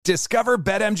Discover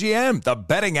BetMGM, the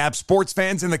betting app sports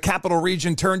fans in the capital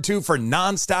region turn to for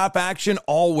nonstop action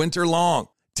all winter long.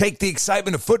 Take the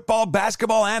excitement of football,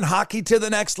 basketball, and hockey to the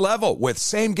next level with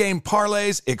same-game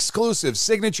parlays, exclusive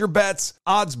signature bets,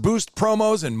 odds boost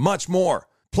promos, and much more.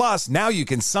 Plus, now you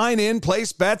can sign in,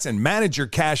 place bets, and manage your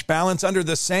cash balance under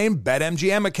the same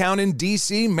BetMGM account in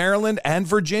D.C., Maryland, and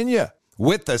Virginia.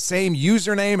 With the same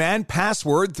username and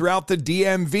password throughout the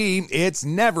DMV, it's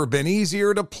never been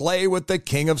easier to play with the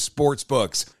king of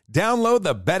sportsbooks. Download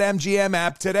the BetMGM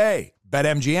app today.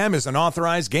 BetMGM is an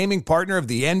authorized gaming partner of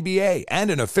the NBA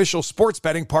and an official sports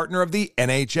betting partner of the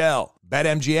NHL.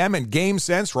 BetMGM and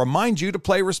GameSense remind you to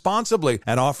play responsibly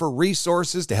and offer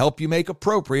resources to help you make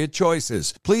appropriate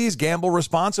choices. Please gamble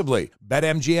responsibly.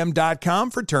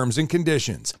 BetMGM.com for terms and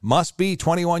conditions. Must be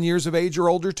 21 years of age or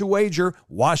older to wager.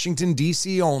 Washington,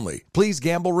 D.C. only. Please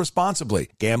gamble responsibly.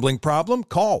 Gambling problem?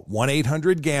 Call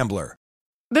 1-800-GAMBLER.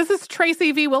 This is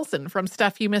Tracy V. Wilson from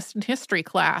Stuff You Missed in History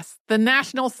class. The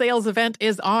national sales event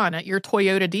is on at your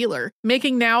Toyota dealer,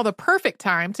 making now the perfect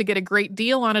time to get a great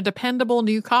deal on a dependable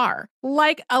new car.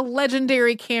 Like a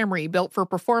legendary Camry built for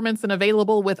performance and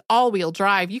available with all-wheel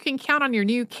drive, you can count on your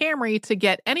new Camry to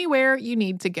get anywhere you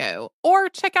need to go. Or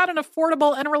check out an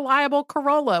affordable and reliable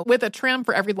Corolla with a trim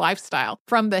for every lifestyle.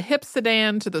 From the hip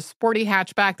sedan to the sporty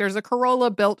hatchback, there's a Corolla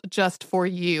built just for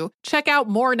you. Check out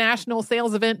more national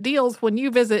sales event deals when you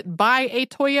visit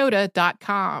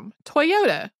buyatoyota.com.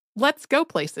 Toyota, let's go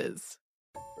places.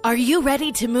 Are you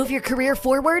ready to move your career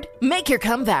forward? Make your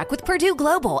comeback with Purdue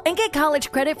Global and get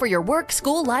college credit for your work,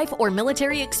 school life, or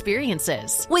military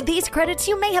experiences. With these credits,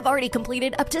 you may have already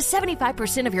completed up to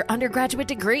 75% of your undergraduate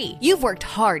degree. You've worked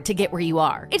hard to get where you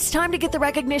are. It's time to get the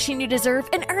recognition you deserve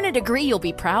and earn a degree you'll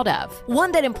be proud of.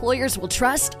 One that employers will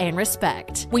trust and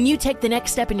respect. When you take the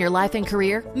next step in your life and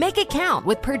career, make it count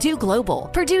with Purdue Global,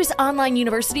 Purdue's online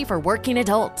university for working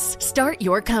adults. Start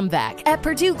your comeback at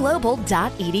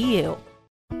purdueglobal.edu.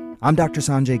 I'm Dr.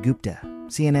 Sanjay Gupta,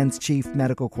 CNN's chief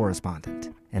medical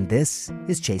correspondent, and this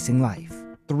is Chasing Life.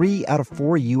 3 out of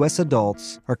 4 U.S.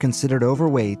 adults are considered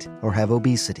overweight or have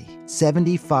obesity.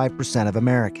 75% of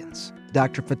Americans.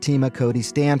 Dr. Fatima Cody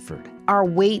Stanford. Our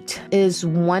weight is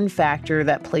one factor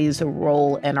that plays a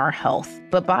role in our health,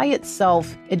 but by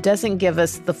itself, it doesn't give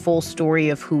us the full story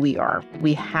of who we are.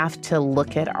 We have to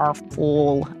look at our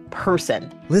full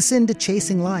person. Listen to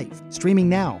Chasing Life, streaming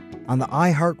now on the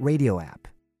iHeartRadio app.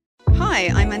 Hi,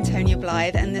 I'm Antonia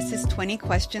Blythe, and this is 20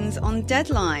 Questions on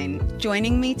Deadline.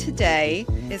 Joining me today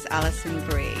is Alison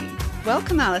Brie.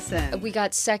 Welcome, Alison. We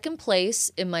got second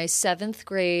place in my 7th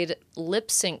grade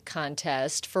lip sync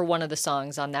contest for one of the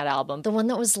songs on that album. The one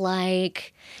that was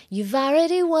like, "You've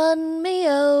already won me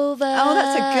over." Oh,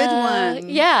 that's a good one.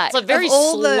 Yeah. It's a very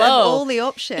slow. Of all the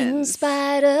options. In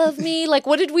spite of me. Like,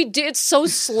 what did we do? It's so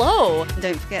slow.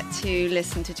 Don't forget to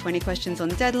listen to 20 Questions on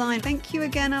Deadline. Thank you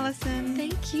again, Alison.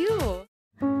 Thank you.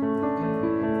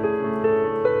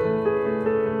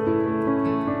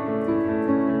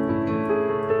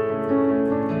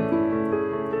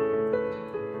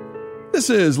 This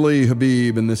is Lee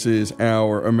Habib, and this is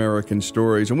Our American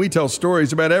Stories. And we tell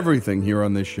stories about everything here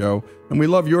on this show, and we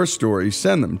love your stories.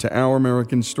 Send them to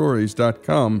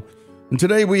ouramericanstories.com. And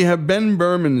today we have Ben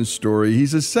Berman's story.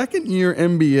 He's a second-year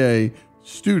MBA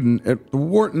student at the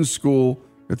Wharton School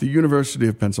at the University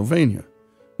of Pennsylvania.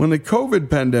 When the COVID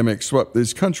pandemic swept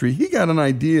this country, he got an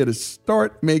idea to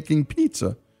start making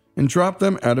pizza and drop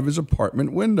them out of his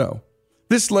apartment window.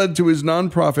 This led to his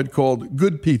nonprofit called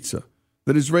Good Pizza,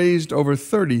 that has raised over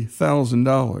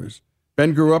 $30,000.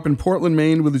 Ben grew up in Portland,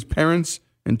 Maine with his parents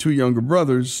and 2 younger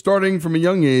brothers. Starting from a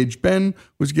young age, Ben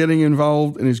was getting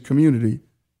involved in his community.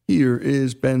 Here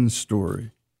is Ben's story.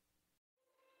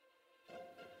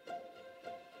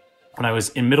 When I was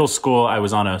in middle school, I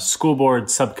was on a school board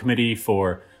subcommittee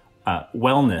for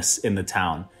wellness in the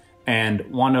town. And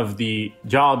one of the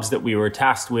jobs that we were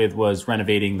tasked with was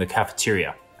renovating the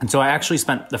cafeteria. And so I actually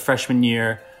spent the freshman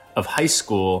year of high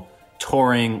school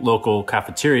touring local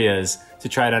cafeterias to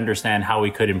try to understand how we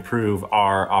could improve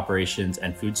our operations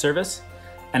and food service.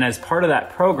 And as part of that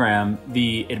program,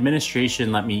 the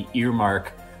administration let me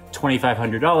earmark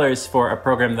 $2,500 for a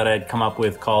program that I had come up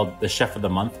with called the Chef of the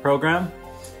Month program.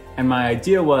 And my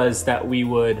idea was that we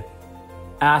would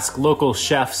ask local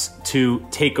chefs to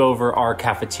take over our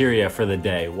cafeteria for the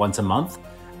day once a month,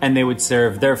 and they would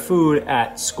serve their food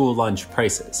at school lunch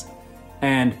prices.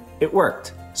 And it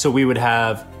worked. So we would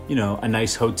have a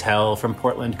nice hotel from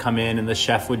Portland come in, and the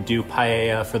chef would do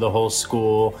paella for the whole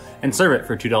school and serve it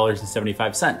for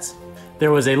 $2.75.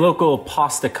 There was a local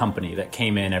pasta company that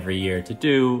came in every year to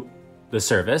do the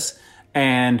service,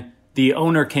 and the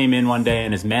owner came in one day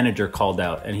and his manager called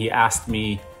out, and he asked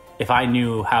me if I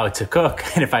knew how to cook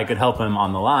and if I could help him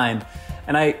on the line.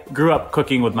 And I grew up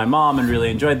cooking with my mom and really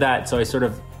enjoyed that. So I sort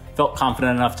of felt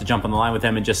confident enough to jump on the line with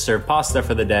him and just serve pasta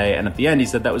for the day. And at the end, he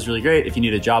said, that was really great. If you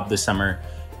need a job this summer,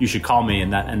 you should call me.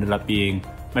 And that ended up being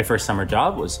my first summer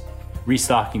job, was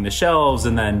restocking the shelves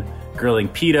and then grilling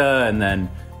pita and then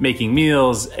making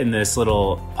meals in this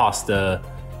little pasta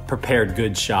prepared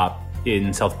goods shop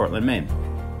in South Portland, Maine.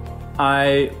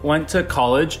 I went to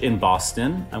college in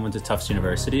Boston. I went to Tufts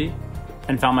University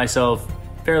and found myself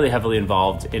fairly heavily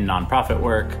involved in nonprofit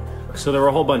work. So there were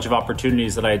a whole bunch of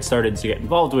opportunities that I had started to get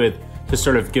involved with to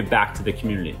sort of give back to the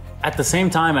community. At the same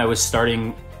time, I was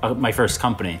starting my first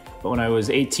company. But when I was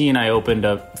 18, I opened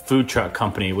a food truck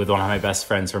company with one of my best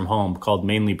friends from home called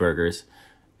Mainly Burgers.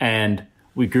 And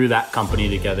we grew that company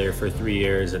together for 3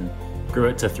 years and grew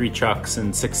it to 3 trucks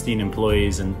and 16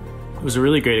 employees. And it was a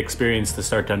really great experience to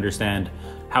start to understand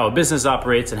how a business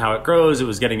operates and how it grows. It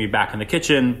was getting me back in the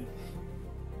kitchen.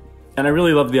 And I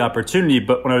really loved the opportunity.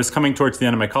 But when I was coming towards the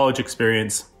end of my college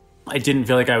experience, I didn't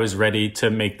feel like I was ready to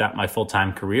make that my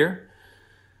full-time career.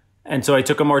 And so I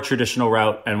took a more traditional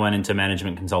route and went into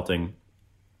management consulting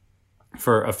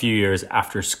for a few years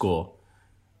after school.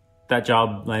 That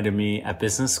job landed me at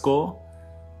business school.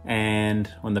 And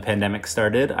when the pandemic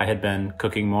started, I had been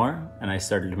cooking more and I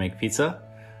started to make pizza.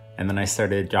 And then I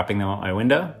started dropping them out my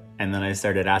window. And then I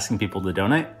started asking people to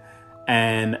donate.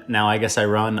 And now I guess I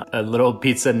run a little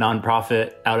pizza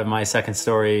nonprofit out of my second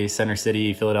story Center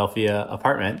City, Philadelphia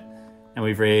apartment. And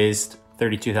we've raised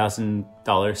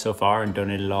 $32,000 so far and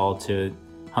donated it all to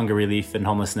hunger relief and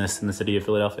homelessness in the city of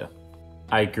Philadelphia.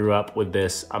 I grew up with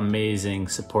this amazing,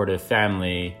 supportive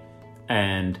family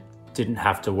and didn't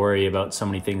have to worry about so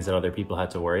many things that other people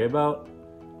had to worry about.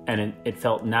 And it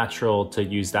felt natural to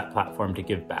use that platform to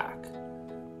give back.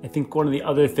 I think one of the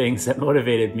other things that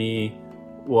motivated me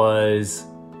was,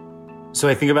 so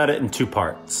I think about it in 2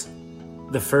 parts.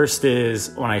 The first is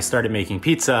when I started making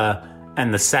pizza,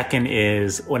 and the second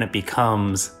is when it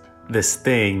becomes this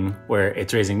thing where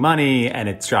it's raising money and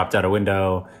it's dropped out a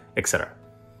window, etc.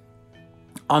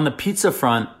 On the pizza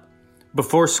front,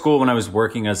 before school, when I was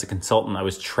working as a consultant, I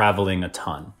was traveling a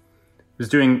ton. I was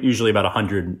doing usually about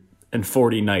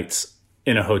 140 nights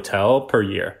in a hotel per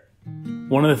year.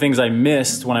 One of the things I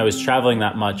missed when I was traveling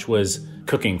that much was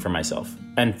cooking for myself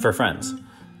and for friends.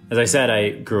 As I said, I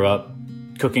grew up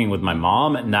cooking with my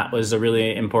mom, and that was a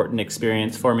really important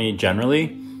experience for me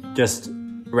generally. Just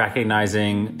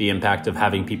recognizing the impact of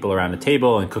having people around a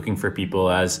table and cooking for people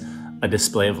as a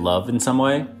display of love in some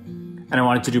way. And I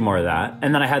wanted to do more of that.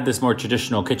 And then I had this more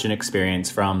traditional kitchen experience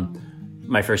from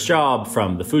my first job,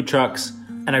 from the food trucks,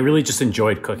 and I really just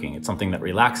enjoyed cooking. It's something that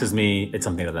relaxes me. It's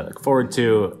something that I look forward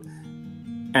to.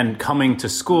 And coming to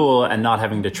school and not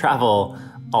having to travel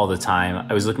all the time,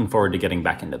 I was looking forward to getting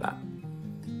back into that.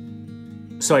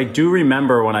 So I do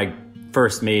remember when I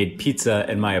first made pizza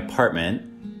in my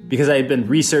apartment, because I had been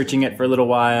researching it for a little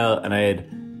while and I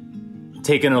had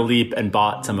taken a leap and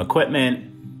bought some equipment.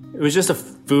 It was just a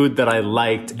food that I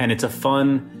liked, and it's a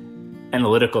fun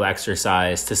analytical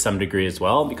exercise to some degree as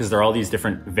well, because there are all these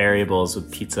different variables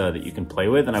with pizza that you can play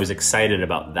with, and I was excited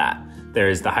about that.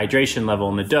 There's the hydration level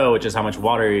in the dough, which is how much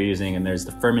water you're using, and there's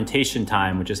the fermentation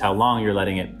time, which is how long you're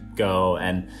letting it go,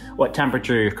 and what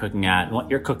temperature you're cooking at, and what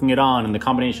you're cooking it on, and the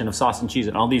combination of sauce and cheese,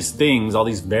 and all these things, all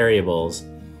these variables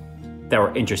that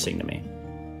were interesting to me.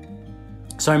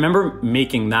 So I remember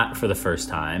making that for the first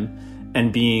time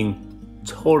and being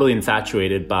totally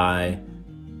infatuated by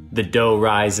the dough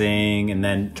rising and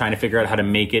then trying to figure out how to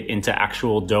make it into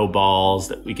actual dough balls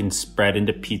that we can spread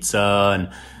into pizza, and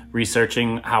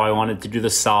researching how I wanted to do the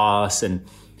sauce and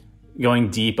going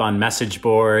deep on message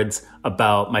boards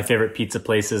about my favorite pizza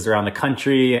places around the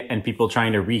country and people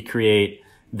trying to recreate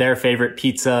their favorite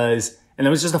pizzas. And it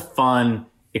was just a fun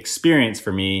experience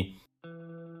for me.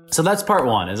 So that's part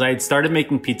one, is I had started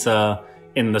making pizza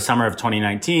in the summer of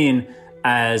 2019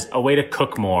 as a way to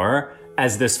cook more,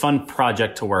 as this fun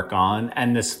project to work on,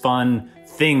 and this fun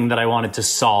thing that I wanted to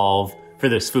solve for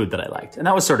this food that I liked. And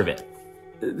that was sort of it.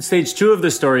 Stage 2 of the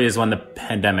story is when the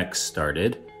pandemic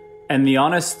started. And the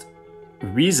honest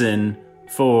reason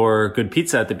for good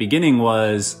pizza at the beginning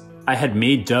was I had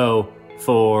made dough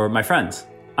for my friends.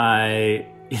 I,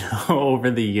 over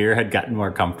the year had gotten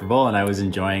more comfortable, and I was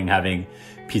enjoying having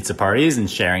pizza parties and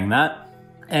sharing that.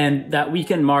 And that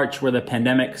week in March where the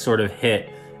pandemic sort of hit,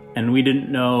 and we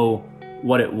didn't know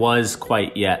what it was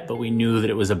quite yet, but we knew that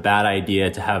it was a bad idea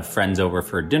to have friends over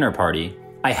for a dinner party,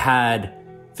 I had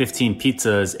 15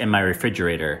 pizzas in my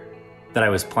refrigerator that I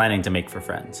was planning to make for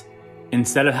friends.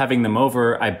 Instead of having them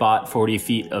over, I bought 40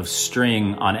 feet of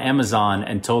string on Amazon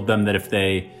and told them that if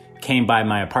they came by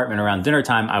my apartment around dinner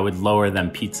time, I would lower them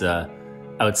pizza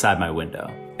outside my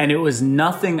window. And it was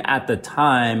nothing at the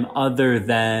time other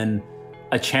than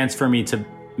a chance for me to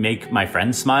make my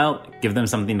friends smile, give them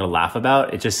something to laugh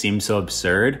about. It just seemed so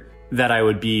absurd that I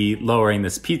would be lowering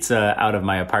this pizza out of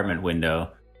my apartment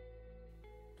window.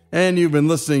 And you've been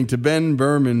listening to Ben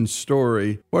Berman's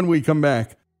story. When we come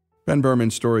back, Ben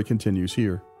Berman's story continues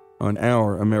here on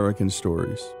Our American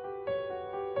Stories.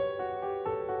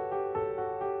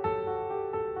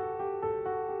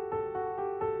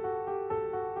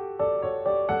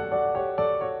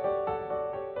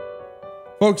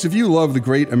 Folks, if you love the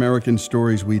great American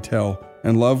stories we tell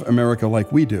and love America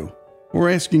like we do, we're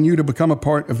asking you to become a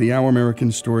part of the Our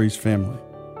American Stories family.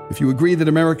 If you agree that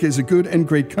America is a good and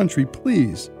great country,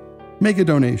 please make a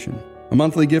donation. A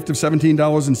monthly gift of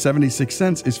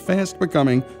 $17.76 is fast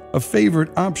becoming a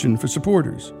favorite option for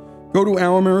supporters. Go to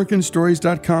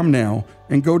OurAmericanStories.com now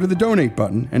and go to the donate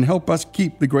button and help us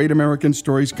keep the great American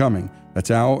stories coming. That's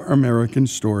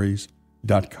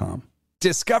OurAmericanStories.com.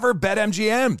 Discover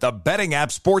BetMGM, the betting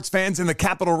app sports fans in the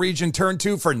capital region turn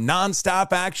to for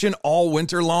nonstop action all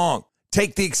winter long.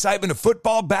 Take the excitement of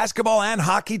football, basketball, and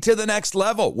hockey to the next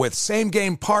level with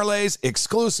same-game parlays,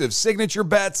 exclusive signature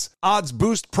bets, odds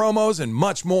boost promos, and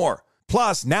much more.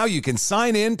 Plus, now you can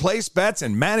sign in, place bets,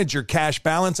 and manage your cash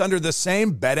balance under the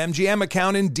same BetMGM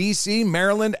account in D.C.,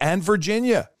 Maryland, and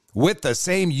Virginia. With the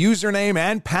same username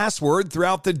and password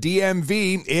throughout the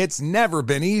DMV, it's never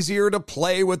been easier to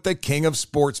play with the king of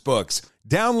sportsbooks.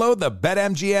 Download the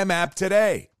BetMGM app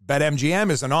today. BetMGM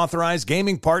is an authorized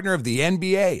gaming partner of the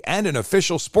NBA and an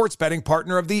official sports betting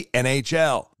partner of the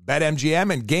NHL.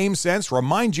 BetMGM and GameSense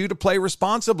remind you to play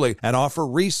responsibly and offer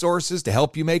resources to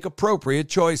help you make appropriate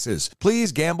choices.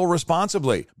 Please gamble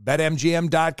responsibly.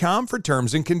 BetMGM.com for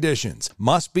terms and conditions.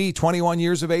 Must be 21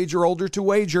 years of age or older to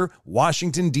wager.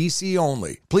 Washington, D.C.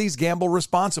 only. Please gamble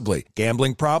responsibly.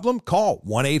 Gambling problem? Call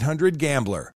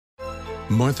 1-800-GAMBLER.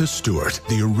 Martha Stewart,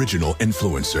 the original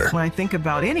influencer. When I think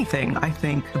about anything, I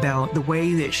think about the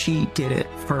way that she did it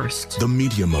first. The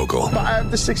media mogul.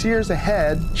 5 to 6 years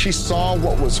ahead, she saw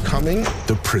what was coming.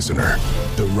 The prisoner.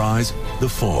 The rise, the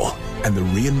fall, and the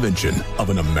reinvention of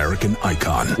an American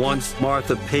icon. Once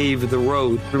Martha paved the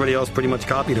road, everybody else pretty much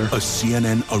copied her. A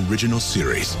CNN original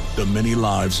series, The Many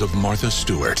Lives of Martha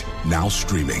Stewart, now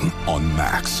streaming on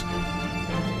Max.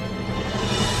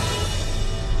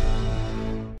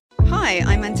 Hi,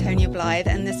 I'm Antonia Blythe,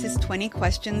 and this is 20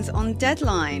 Questions on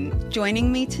Deadline.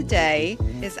 Joining me today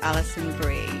is Alison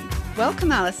Brie.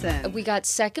 Welcome, Alison. We got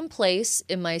second place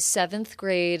in my 7th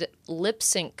grade lip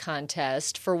sync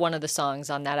contest for one of the songs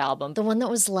on that album. The one that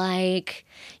was like,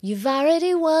 "You've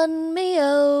already won me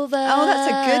over." Oh, that's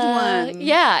a good one.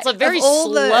 Yeah. It's a very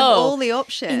slow. Of all the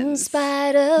options. In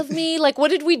spite of me. Like,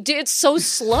 what did we do? It's so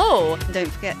slow.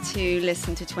 Don't forget to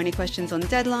listen to 20 Questions on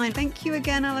Deadline. Thank you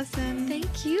again, Alison.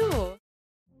 Thank you.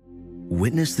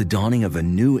 Witness the dawning of a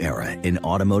new era in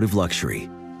automotive luxury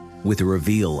with a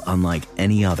reveal unlike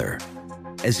any other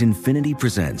as Infiniti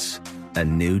presents a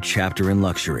new chapter in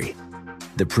luxury,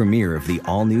 the premiere of the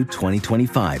all-new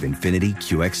 2025 Infiniti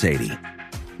QX80.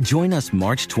 Join us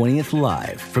March 20th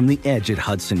live from the Edge at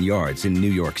Hudson Yards in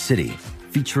New York City,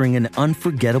 featuring an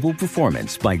unforgettable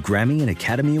performance by Grammy and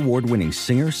Academy Award-winning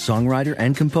singer, songwriter,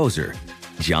 and composer,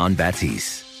 Jon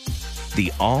Batiste.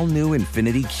 The all-new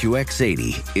Infiniti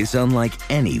QX80 is unlike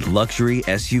any luxury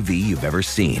SUV you've ever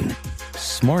seen.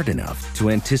 Smart enough to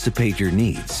anticipate your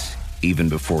needs, even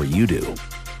before you do.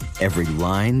 Every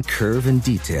line, curve, and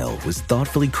detail was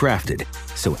thoughtfully crafted,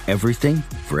 so everything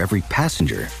for every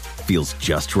passenger feels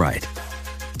just right.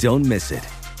 Don't miss it.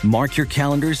 Mark your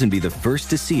calendars and be the first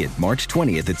to see it March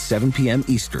 20th at 7 p.m.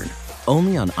 Eastern,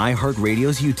 only on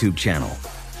iHeartRadio's YouTube channel.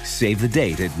 Save the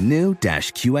date at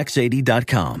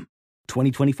new-QX80.com.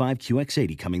 2025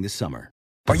 QX80 coming this summer.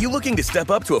 Are you looking to step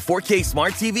up to a 4K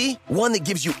smart TV? One that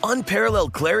gives you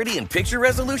unparalleled clarity and picture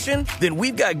resolution? Then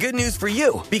we've got good news for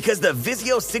you, because the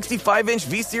Vizio 65-inch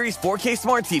V-Series 4K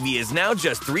smart TV is now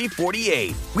just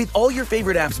 $348. With all your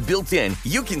favorite apps built in,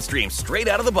 you can stream straight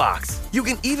out of the box. You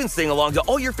can even sing along to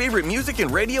all your favorite music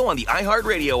and radio on the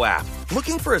iHeartRadio app.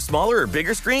 Looking for a smaller or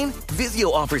bigger screen?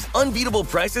 Vizio offers unbeatable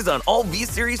prices on all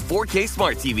V-Series 4K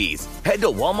smart TVs. Head to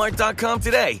Walmart.com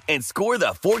today and score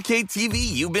the 4K TV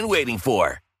you've been waiting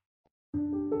for.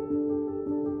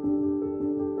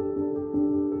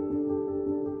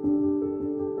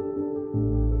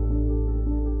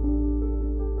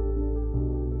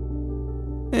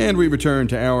 And we return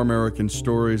to Our American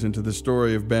Stories and to the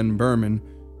story of Ben Berman.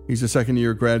 He's a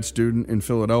second-year grad student in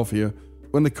Philadelphia.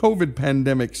 When the COVID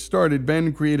pandemic started,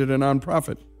 Ben created a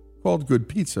nonprofit called Good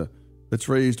Pizza that's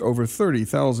raised over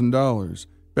 $30,000.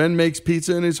 Ben makes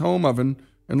pizza in his home oven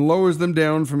and lowers them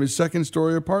down from his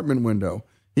second-story apartment window.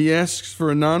 He asks for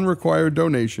a non-required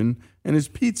donation, and his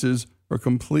pizzas are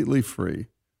completely free.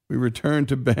 We return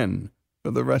to Ben for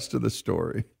the rest of the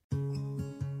story.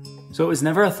 So it was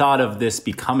never a thought of this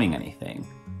becoming anything.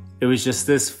 It was just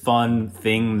this fun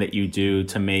thing that you do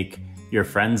to make your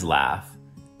friends laugh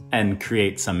and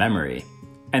create some memory.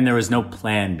 And there was no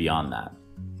plan beyond that.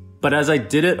 But as I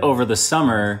did it over the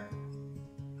summer,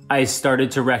 I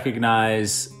started to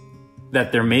recognize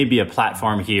that there may be a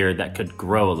platform here that could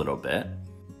grow a little bit.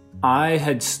 I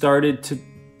had started to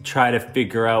try to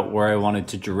figure out where I wanted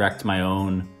to direct my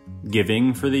own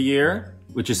giving for the year,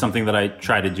 which is something that I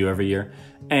try to do every year.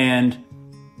 And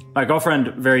my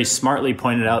girlfriend very smartly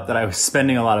pointed out that I was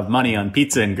spending a lot of money on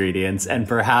pizza ingredients, and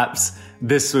perhaps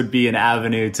this would be an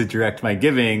avenue to direct my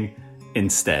giving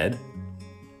instead,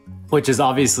 which is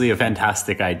obviously a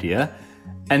fantastic idea.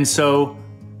 And so,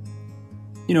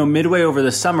 midway over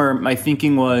the summer, my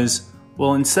thinking was,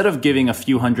 well, instead of giving a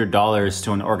few $100s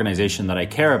to an organization that I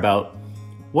care about,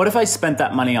 what if I spent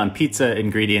that money on pizza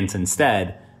ingredients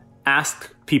instead, asked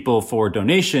people for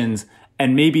donations,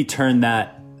 and maybe turn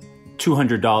that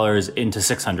 $200 into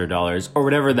 $600 or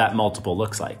whatever that multiple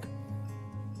looks like.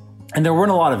 And there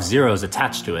weren't a lot of zeros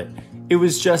attached to it. It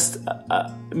was just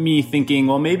me thinking,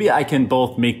 well, maybe I can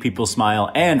both make people smile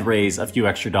and raise a few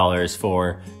extra dollars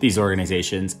for these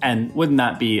organizations. And wouldn't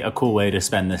that be a cool way to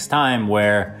spend this time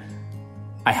where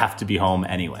I have to be home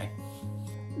anyway?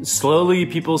 Slowly,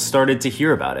 people started to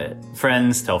hear about it.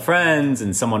 Friends tell friends,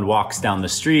 and someone walks down the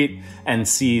street and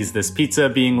sees this pizza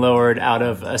being lowered out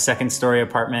of a second-story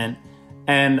apartment.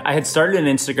 And I had started an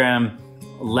Instagram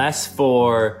less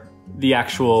for the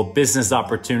actual business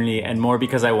opportunity and more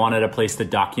because I wanted a place to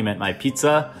document my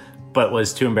pizza, but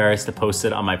was too embarrassed to post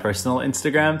it on my personal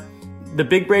Instagram. The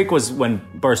big break was when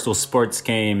Barstool Sports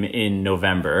came in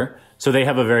November. So they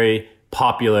have a very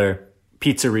popular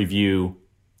pizza review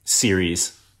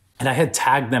series. And I had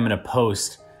tagged them in a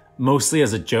post, mostly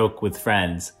as a joke with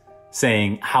friends,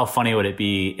 saying how funny would it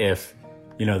be if,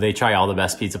 they try all the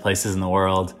best pizza places in the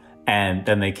world and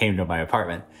then they came to my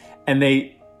apartment. And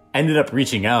they ended up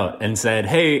reaching out and said,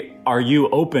 hey, are you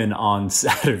open on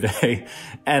Saturday?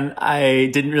 And I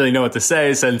didn't really know what to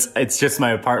say since it's just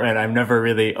my apartment. I'm never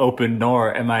really open,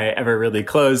 nor am I ever really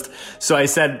closed. So I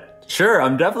said, sure,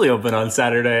 I'm definitely open on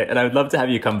Saturday and I would love to have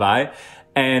you come by.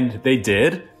 And they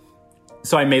did.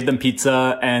 So I made them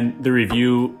pizza and the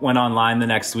review went online the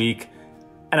next week.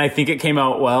 And I think it came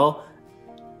out well.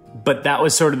 But that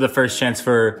was sort of the first chance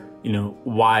for,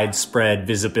 widespread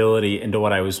visibility into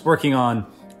what I was working on.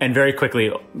 And very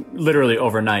quickly, literally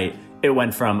overnight, it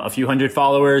went from a few hundred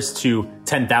followers to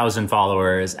 10,000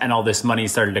 followers. And all this money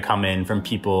started to come in from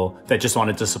people that just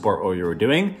wanted to support what we were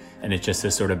doing. And it just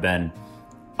has sort of been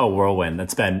a whirlwind.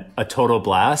 That's been a total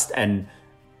blast and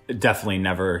definitely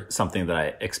never something that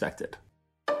I expected.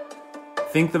 I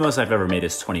think the most I've ever made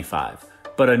is 25,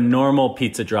 but a normal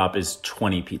pizza drop is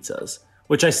 20 pizzas,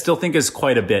 which I still think is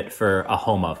quite a bit for a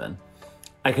home oven.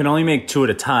 I can only make 2 at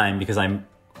a time because I'm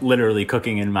literally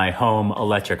cooking in my home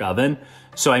electric oven.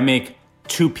 So I make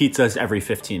 2 pizzas every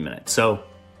 15 minutes. So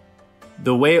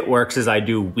the way it works is I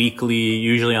do weekly,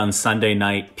 usually on Sunday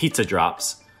night, pizza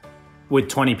drops with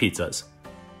 20 pizzas.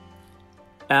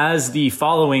 As the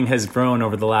following has grown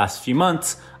over the last few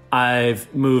months,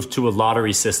 I've moved to a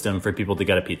lottery system for people to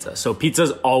get a pizza. So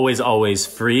pizza's always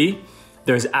free.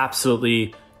 There's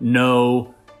absolutely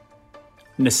no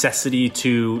necessity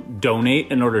to donate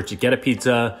in order to get a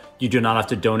pizza. You do not have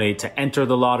to donate to enter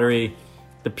the lottery.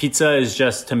 The pizza is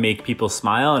just to make people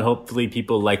smile, and hopefully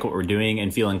people like what we're doing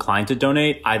and feel inclined to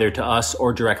donate either to us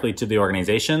or directly to the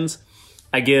organizations.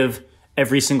 I give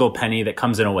every single penny that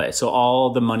comes in away. So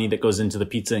all the money that goes into the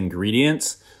pizza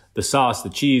ingredients, the sauce, the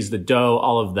cheese, the dough,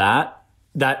 all of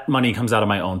that money comes out of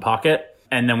my own pocket.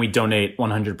 And then we donate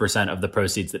 100% of the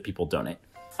proceeds that people donate.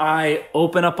 I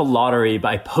open up a lottery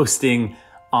by posting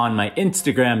on my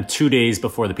Instagram 2 days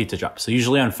before the pizza drop. So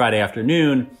usually on Friday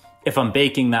afternoon, if I'm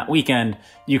baking that weekend,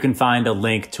 you can find a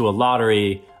link to a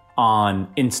lottery on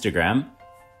Instagram.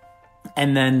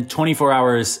 And then 24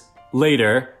 hours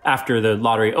later, after the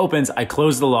lottery opens, I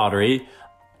close the lottery.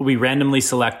 We randomly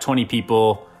select 20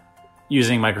 people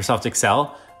using Microsoft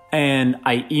Excel, and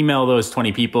I email those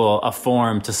 20 people a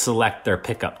form to select their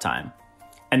pickup time.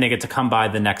 And they get to come by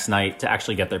the next night to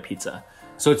actually get their pizza.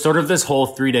 So it's sort of this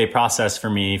whole 3-day process for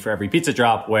me for every pizza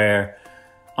drop where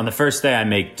on the first day I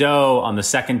make dough, on the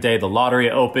second day the lottery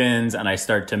opens and I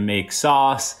start to make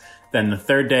sauce. Then the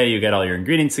third day you get all your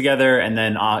ingredients together, and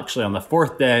then actually on the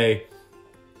fourth day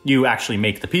you actually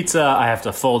make the pizza. I have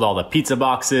to fold all the pizza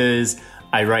boxes.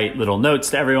 I write little notes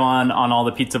to everyone on all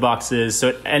the pizza boxes. So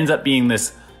it ends up being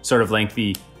this sort of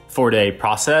lengthy 4-day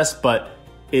process, but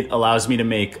it allows me to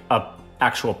make a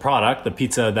actual product, the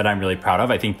pizza that I'm really proud of.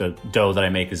 I think the dough that I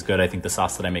make is good. I think the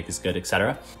sauce that I make is good,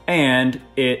 etc. And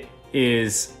it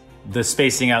is the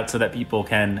spacing out so that people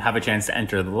can have a chance to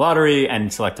enter the lottery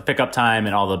and select a pickup time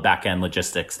and all the back-end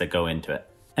logistics that go into it.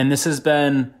 And this has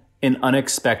been an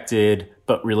unexpected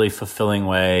but really fulfilling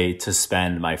way to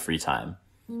spend my free time.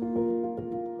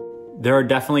 There are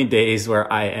definitely days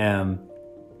where I am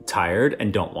tired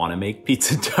and don't want to make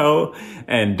pizza dough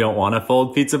and don't want to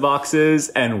fold pizza boxes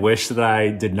and wish that I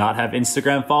did not have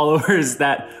Instagram followers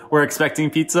that were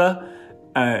expecting pizza.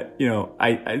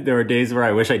 There are days where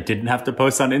I wish I didn't have to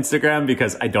post on Instagram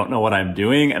because I don't know what I'm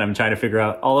doing and I'm trying to figure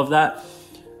out all of that.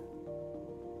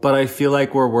 But I feel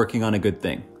like we're working on a good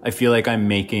thing. I feel like I'm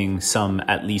making some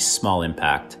at least small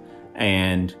impact,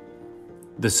 and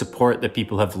the support that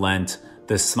people have lent,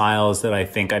 the smiles that I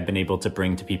think I've been able to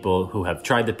bring to people who have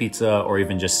tried the pizza or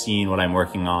even just seen what I'm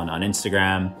working on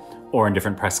Instagram or in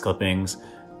different press clippings,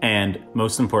 and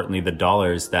most importantly, the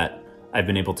dollars that I've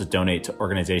been able to donate to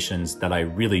organizations that I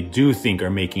really do think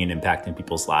are making an impact in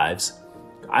people's lives.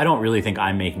 I don't really think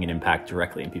I'm making an impact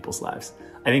directly in people's lives.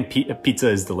 I think pizza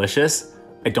is delicious.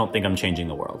 I don't think I'm changing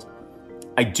the world.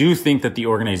 I do think that the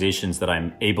organizations that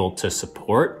I'm able to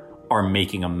support are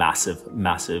making a massive,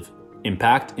 massive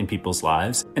impact in people's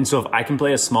lives. And so if I can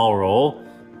play a small role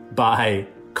by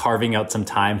carving out some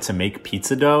time to make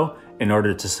pizza dough in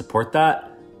order to support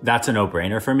that, that's a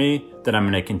no-brainer for me that I'm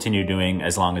going to continue doing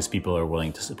as long as people are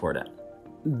willing to support it.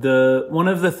 One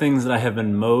of the things that I have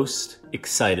been most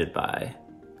excited by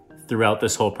throughout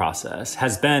this whole process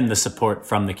has been the support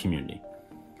from the community.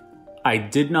 I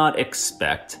did not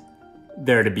expect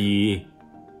there to be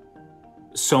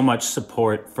so much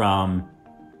support from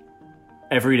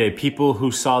everyday people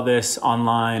who saw this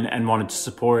online and wanted to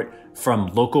support, from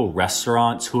local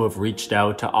restaurants who have reached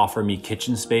out to offer me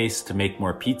kitchen space to make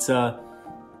more pizza,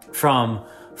 from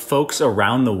folks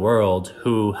around the world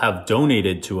who have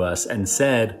donated to us and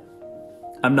said,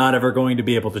 I'm not ever going to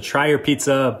be able to try your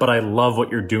pizza, but I love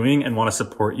what you're doing and want to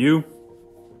support you.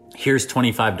 Here's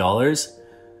 $25.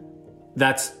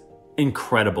 That's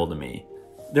incredible to me.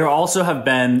 There also have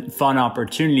been fun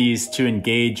opportunities to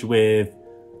engage with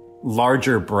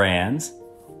larger brands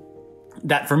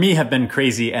that for me have been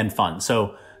crazy and fun.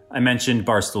 So I mentioned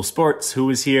Barstool Sports, who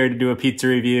was here to do a pizza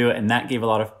review, and that gave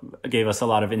us a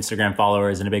lot of Instagram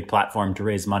followers and a big platform to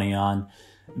raise money on.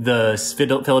 The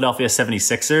Philadelphia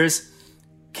 76ers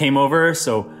came over.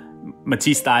 So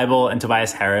Matisse Thybulle and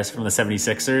Tobias Harris from the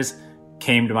 76ers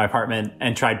came to my apartment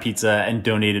and tried pizza and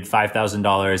donated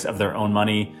 $5,000 of their own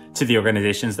money to the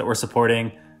organizations that we're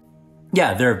supporting.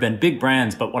 Yeah, there have been big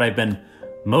brands, but what I've been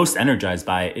most energized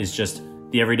by is just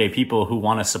the everyday people who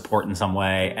want to support in some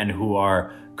way and who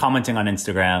are commenting on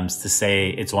Instagrams to say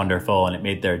it's wonderful and it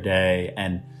made their day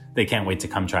and they can't wait to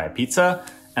come try a pizza.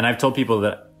 And I've told people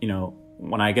that,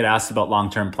 when I get asked about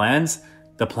long-term plans,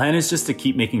 the plan is just to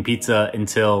keep making pizza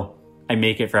until I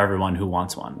make it for everyone who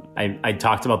wants one. I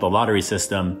talked about the lottery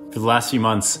system. For the last few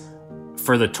months,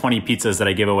 for the 20 pizzas that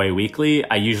I give away weekly,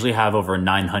 I usually have over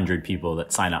 900 people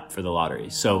that sign up for the lottery.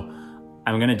 So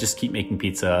I'm going to just keep making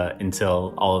pizza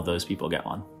until all of those people get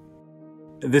one.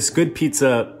 This Good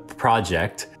Pizza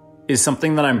project is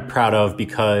something that I'm proud of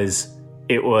because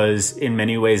it was in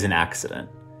many ways an accident.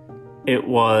 It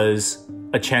was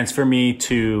a chance for me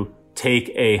to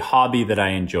take a hobby that I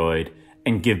enjoyed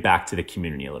and give back to the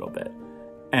community a little bit.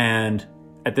 And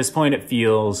at this point, it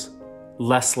feels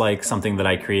less like something that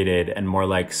I created and more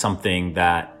like something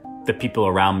that the people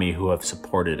around me who have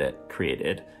supported it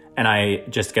created. And I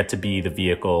just get to be the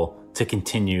vehicle to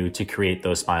continue to create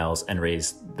those smiles and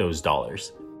raise those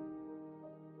dollars.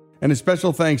 And a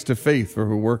special thanks to Faith for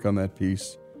her work on that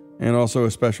piece. And also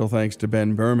a special thanks to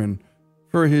Ben Berman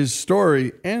for his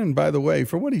story and, by the way,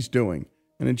 for what he's doing.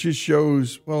 And it just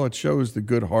shows, it shows the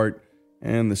good heart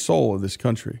and the soul of this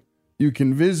country. You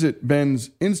can visit Ben's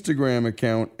Instagram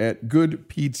account at Good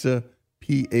Pizza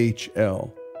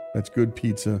PHL. That's Good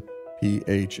Pizza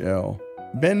PHL.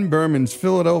 Ben Berman's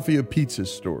Philadelphia pizza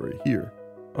story here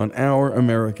on Our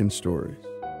American Stories.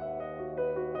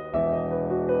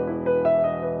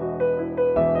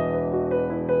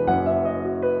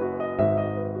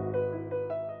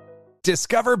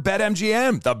 Discover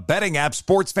BetMGM, the betting app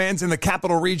sports fans in the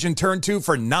capital region turn to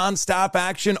for nonstop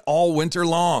action all winter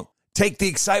long. Take the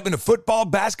excitement of football,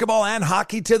 basketball, and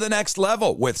hockey to the next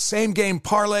level with same-game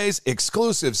parlays,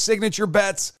 exclusive signature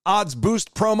bets, odds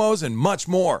boost promos, and much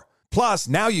more. Plus,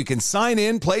 now you can sign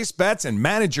in, place bets, and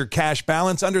manage your cash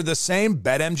balance under the same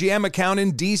BetMGM account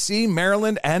in D.C.,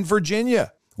 Maryland, and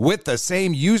Virginia. With the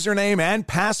same username and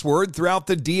password throughout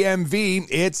the DMV,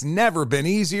 it's never been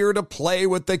easier to play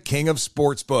with the king of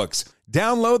sportsbooks.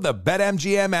 Download the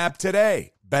BetMGM app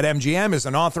today. BetMGM is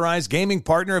an authorized gaming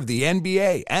partner of the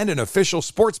NBA and an official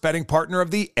sports betting partner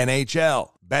of the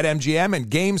NHL. BetMGM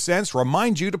and GameSense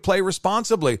remind you to play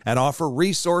responsibly and offer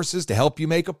resources to help you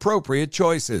make appropriate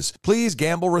choices. Please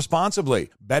gamble responsibly.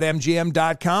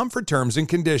 BetMGM.com for terms and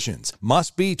conditions.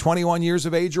 Must be 21 years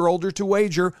of age or older to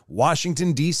wager.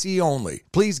 Washington, D.C. only.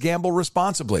 Please gamble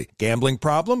responsibly. Gambling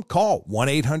problem? Call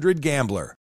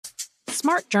 1-800-GAMBLER.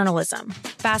 Smart journalism.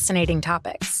 Fascinating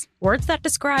topics. Words that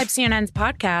describe CNN's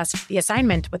podcast, The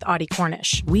Assignment with Audie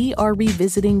Cornish. We are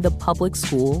revisiting the public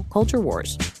school culture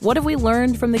wars. What have we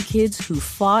learned from the kids who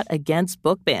fought against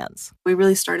book bans? We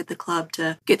really started the club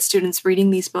to get students reading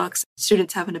these books.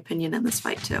 Students have an opinion in this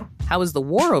fight, too. How has the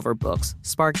war over books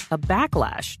sparked a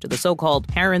backlash to the so-called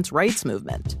parents' rights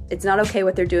movement? It's not okay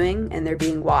what they're doing, and they're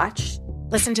being watched.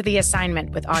 Listen to The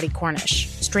Assignment with Audie Cornish.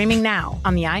 Streaming now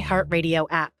on the iHeartRadio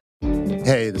app.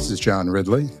 Hey, this is John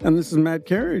Ridley. And this is Matt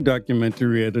Carey,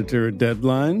 documentary editor at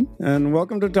Deadline. And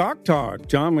welcome to Doc Talk.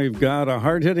 John, we've got a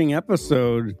hard-hitting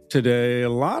episode today.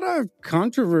 A lot of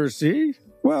controversy.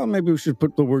 Well, maybe we should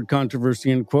put the word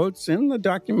controversy in quotes in the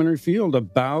documentary field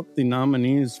about the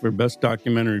nominees for Best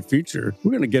Documentary Feature. We're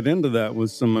going to get into that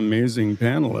with some amazing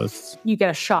panelists. You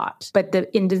get a shot, but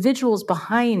the individuals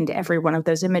behind every one of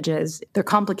those images, they're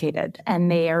complicated and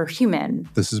they are human.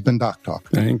 This has been Doc Talk.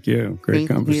 Thank you. Great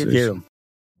conversation. You.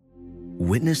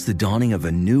 Witness the dawning of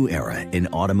a new era in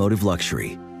automotive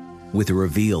luxury with a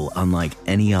reveal unlike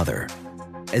any other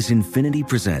as Infiniti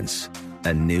presents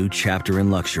a new chapter in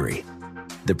luxury.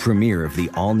 The premiere of the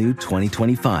all-new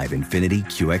 2025 Infiniti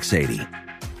QX80.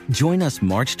 Join us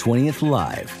March 20th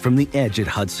live from the Edge at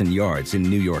Hudson Yards in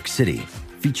New York City,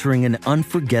 featuring an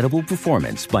unforgettable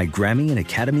performance by Grammy and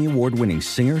Academy Award-winning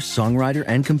singer, songwriter,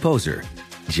 and composer,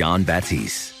 Jon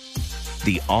Batiste.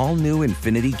 The all-new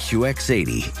Infiniti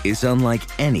QX80 is unlike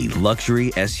any luxury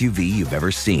SUV you've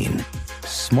ever seen.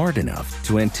 Smart enough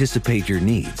to anticipate your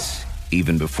needs,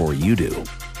 even before you do.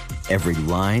 Every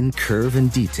line, curve,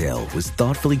 and detail was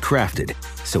thoughtfully crafted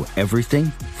so everything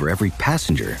for every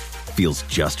passenger feels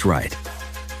just right.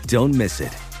 Don't miss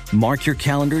it. Mark your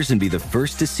calendars and be the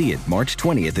first to see it March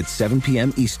 20th at 7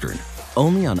 p.m. Eastern,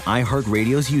 only on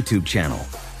iHeartRadio's YouTube channel.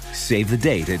 Save the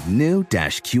date at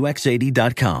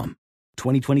new-QX80.com.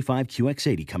 2025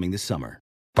 QX80 coming this summer.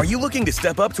 Are you looking to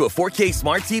step up to a 4K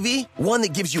smart TV? One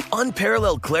that gives you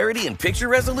unparalleled clarity and picture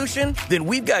resolution? Then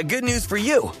we've got good news for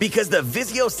you, because the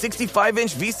Vizio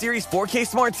 65-inch V-Series 4K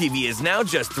smart TV is now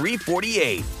just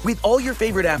 $348. With all your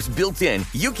favorite apps built in,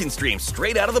 you can stream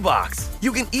straight out of the box.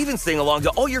 You can even sing along to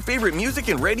all your favorite music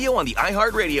and radio on the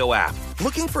iHeartRadio app.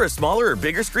 Looking for a smaller or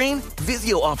bigger screen?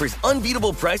 Vizio offers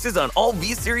unbeatable prices on all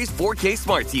V-Series 4K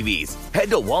smart TVs. Head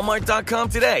to Walmart.com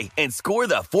today and score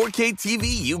the 4K TV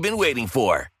you've been waiting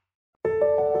for.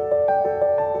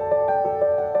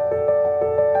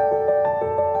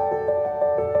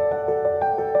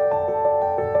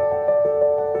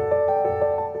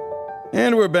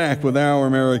 And we're back with Our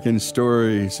American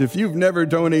Stories. If you've never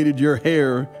donated your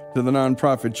hair to the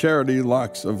nonprofit charity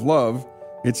Locks of Love,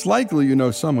 it's likely you know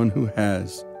someone who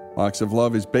has. Locks of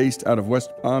Love is based out of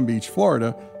West Palm Beach,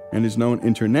 Florida, and is known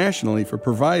internationally for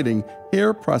providing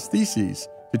hair prostheses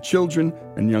to children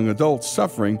and young adults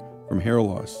suffering from hair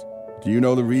loss. Do you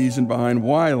know the reason behind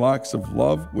why Locks of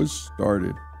Love was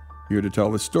started? Here to tell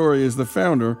the story is the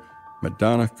founder,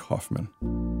 Madonna Kaufman.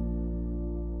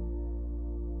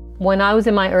 When I was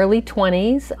in my early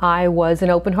 20s, I was an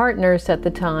open heart nurse at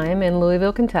the time in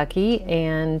Louisville, Kentucky,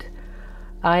 and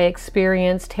I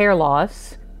experienced hair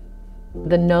loss.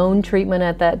 The known treatment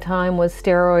at that time was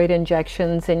steroid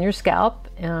injections in your scalp.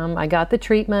 I got the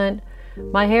treatment.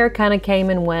 My hair kind of came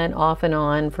and went off and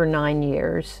on for 9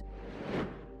 years.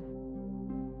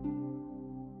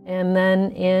 And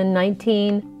then in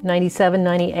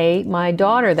 1997-98, my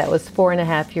daughter, that was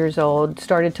 4.5 years old,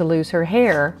 started to lose her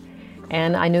hair.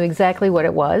 And I knew exactly what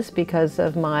it was because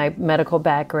of my medical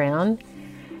background.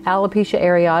 Alopecia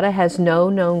areata has no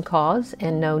known cause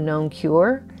and no known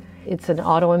cure. It's an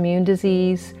autoimmune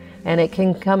disease, and it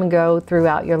can come and go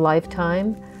throughout your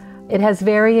lifetime. It has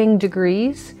varying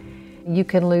degrees. You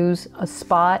can lose a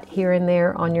spot here and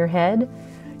there on your head.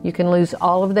 You can lose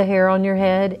all of the hair on your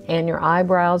head and your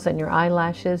eyebrows and your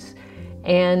eyelashes.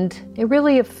 And it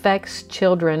really affects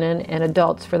children and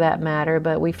adults for that matter,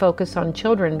 but we focus on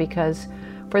children because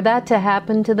for that to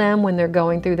happen to them when they're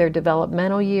going through their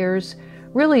developmental years,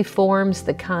 really forms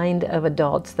the kind of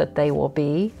adults that they will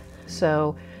be.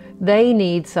 So they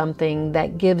need something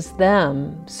that gives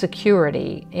them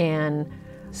security and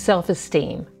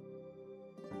self-esteem.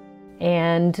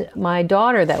 And my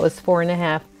daughter, that was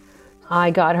 4.5, I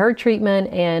got her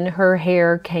treatment and her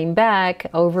hair came back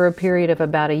over a period of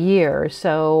about a year.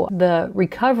 So the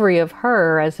recovery of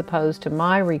her, as opposed to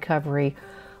my recovery,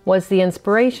 was the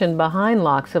inspiration behind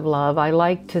Locks of Love. I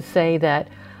like to say that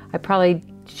I probably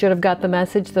should have got the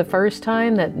message the first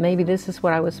time that maybe this is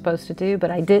what I was supposed to do, but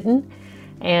I didn't.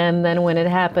 And then when it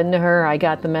happened to her, I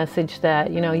got the message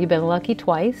that, you know, you've been lucky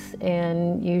twice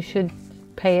and you should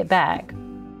pay it back.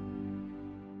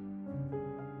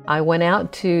 I went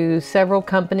out to several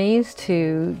companies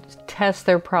to test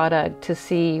their product to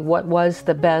see what was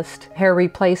the best hair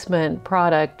replacement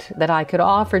product that I could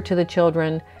offer to the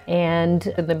children. And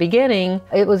in the beginning,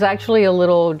 it was actually a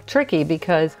little tricky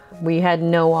because we had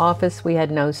no office, we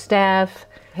had no staff.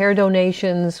 Hair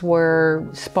donations were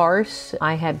sparse.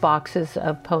 I had boxes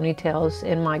of ponytails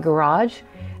in my garage.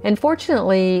 And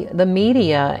fortunately, the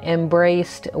media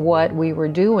embraced what we were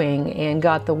doing and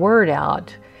got the word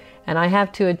out. And I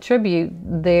have to attribute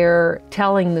their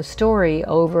telling the story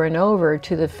over and over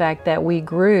to the fact that we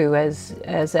grew as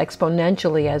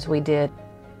exponentially as we did.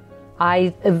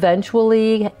 I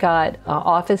eventually got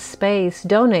office space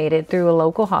donated through a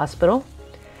local hospital.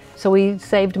 So we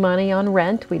saved money on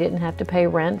rent. We didn't have to pay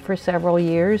rent for several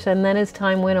years. And then as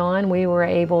time went on, we were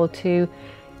able to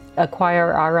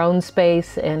acquire our own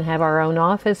space and have our own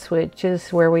office, which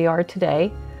is where we are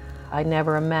today. I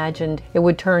never imagined it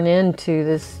would turn into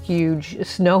this huge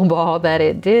snowball that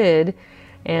it did,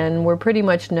 and we're pretty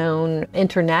much known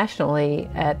internationally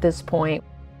at this point.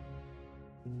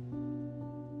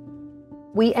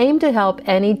 We aim to help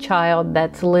any child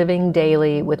that's living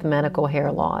daily with medical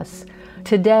hair loss.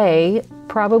 Today,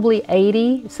 probably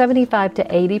 75 to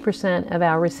 80% of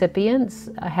our recipients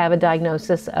have a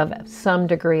diagnosis of some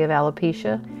degree of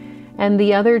alopecia. And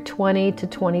the other 20 to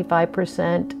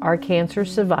 25% are cancer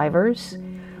survivors.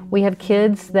 We have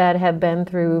kids that have been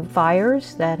through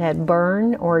fires that had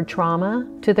burn or trauma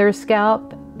to their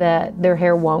scalp that their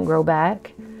hair won't grow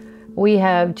back. We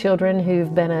have children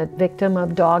who've been a victim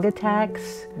of dog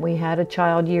attacks. We had a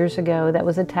child years ago that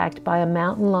was attacked by a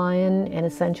mountain lion and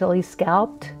essentially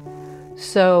scalped.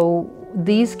 So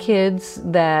these kids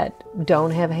that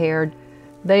don't have hair,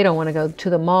 they don't want to go to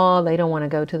the mall, they don't want to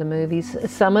go to the movies.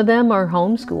 Some of them are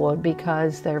homeschooled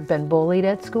because they've been bullied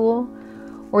at school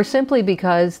or simply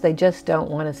because they just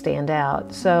don't want to stand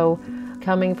out. So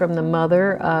coming from the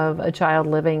mother of a child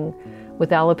living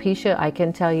with alopecia, I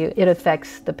can tell you it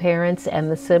affects the parents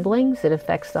and the siblings. It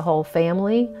affects the whole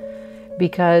family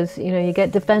because, you know, you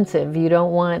get defensive. You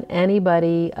don't want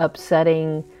anybody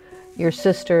upsetting your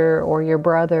sister or your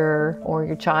brother or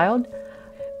your child.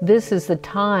 This is the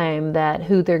time that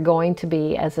who they're going to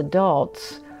be as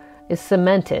adults is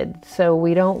cemented. So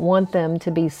we don't want them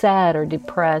to be sad or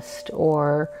depressed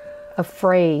or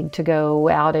afraid to go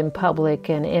out in public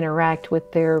and interact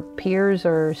with their peers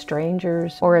or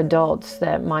strangers or adults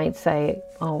that might say,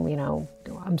 oh, you know,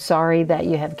 I'm sorry that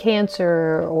you have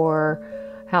cancer, or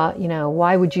how, you know,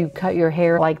 why would you cut your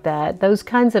hair like that? Those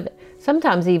kinds of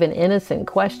sometimes even innocent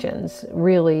questions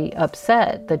really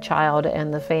upset the child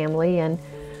and the family, and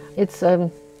it's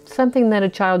something that a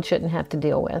child shouldn't have to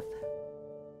deal with.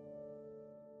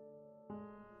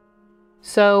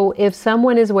 So if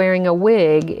someone is wearing a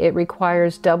wig, it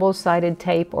requires double-sided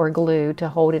tape or glue to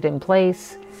hold it in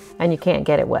place, and you can't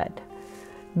get it wet.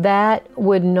 That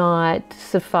would not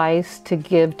suffice to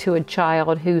give to a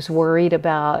child who's worried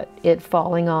about it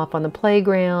falling off on the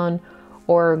playground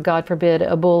or, God forbid,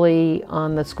 a bully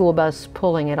on the school bus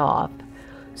pulling it off.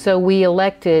 So we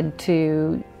elected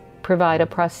to provide a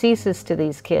prosthesis to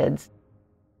these kids.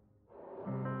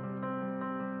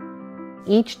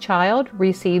 Each child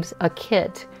receives a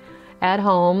kit at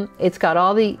home. It's got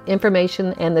all the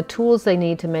information and the tools they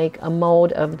need to make a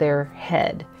mold of their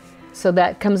head. So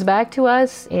that comes back to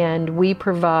us, and we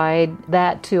provide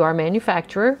that to our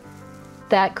manufacturer.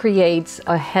 That creates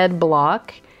a head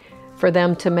block for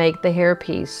them to make the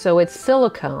hairpiece. So it's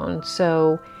silicone.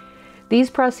 So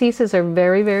these prostheses are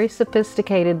very, very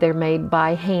sophisticated. They're made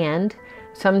by hand.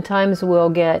 Sometimes we'll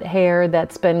get hair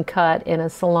that's been cut in a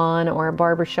salon or a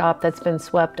barber shop that's been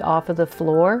swept off of the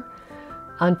floor.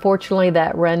 Unfortunately,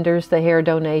 that renders the hair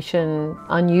donation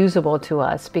unusable to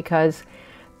us because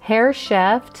hair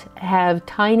shafts have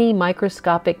tiny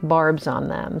microscopic barbs on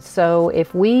them. So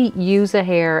if we use a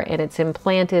hair and it's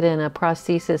implanted in a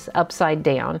prosthesis upside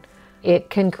down, it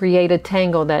can create a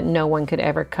tangle that no one could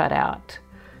ever cut out.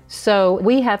 So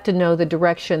we have to know the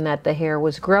direction that the hair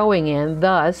was growing in,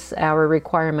 thus our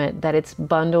requirement that it's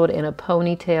bundled in a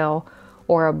ponytail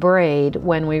or a braid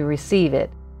when we receive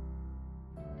it.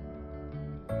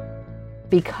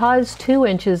 Because 2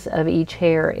 inches of each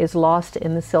hair is lost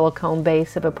in the silicone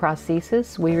base of a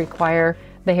prosthesis, we require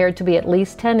the hair to be at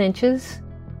least 10 inches.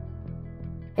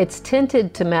 It's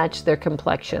tinted to match their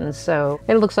complexion, so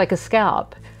it looks like a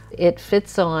scalp. It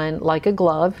fits on like a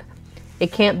glove.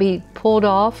 It can't be pulled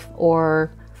off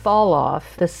or fall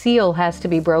off. The seal has to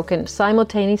be broken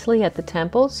simultaneously at the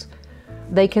temples.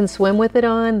 They can swim with it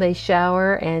on, they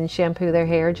shower and shampoo their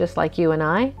hair just like you and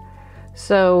I.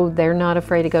 So they're not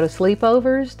afraid to go to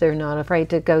sleepovers, they're not afraid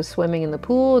to go swimming in the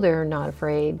pool, they're not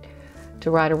afraid to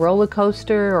ride a roller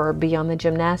coaster or be on the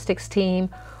gymnastics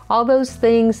team. All those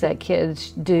things that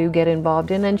kids do get involved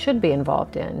in and should be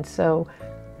involved in. So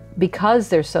because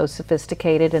they're so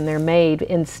sophisticated and they're made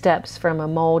in steps from a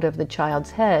mold of the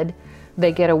child's head,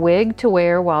 they get a wig to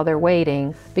wear while they're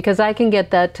waiting, because I can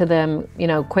get that to them,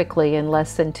 quickly in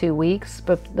less than 2 weeks,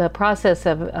 but the process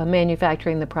of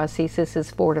manufacturing the prosthesis is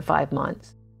 4 to 5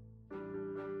 months.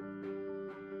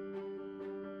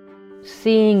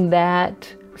 Seeing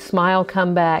that smile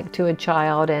come back to a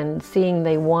child and seeing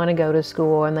they want to go to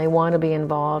school and they want to be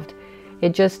involved,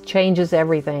 it just changes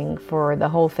everything for the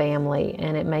whole family,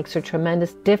 and it makes a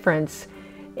tremendous difference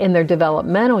in their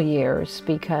developmental years,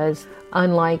 because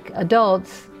unlike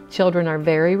adults, children are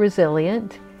very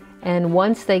resilient, and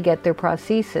once they get their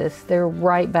prosthesis, they're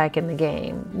right back in the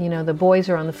game. The boys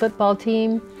are on the football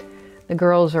team, the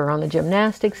girls are on the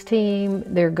gymnastics team,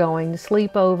 they're going to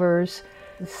sleepovers.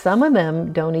 Some of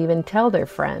them don't even tell their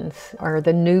friends or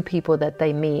the new people that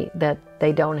they meet that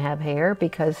they don't have hair,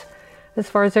 because as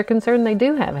far as they're concerned, they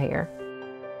do have hair.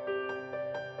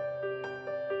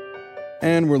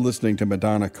 And we're listening to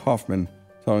Madonna Kaufman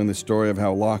telling the story of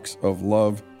how Locks of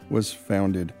Love was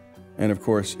founded. And of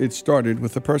course, it started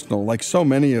with the personal, like so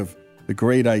many of the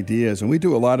great ideas. And we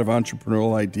do a lot of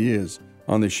entrepreneurial ideas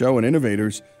on the show and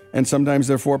innovators. And sometimes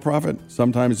they're for-profit,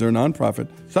 sometimes they're non-profit,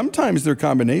 sometimes they're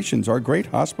combinations. Our great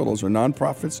hospitals are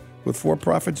non-profits with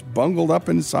for-profits bungled up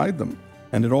inside them.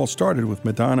 And it all started with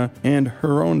Madonna and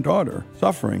her own daughter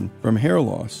suffering from hair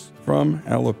loss from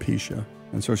alopecia.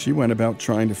 And so she went about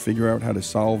trying to figure out how to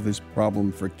solve this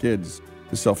problem for kids.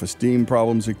 The self-esteem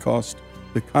problems it caused,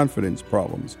 the confidence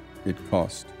problems it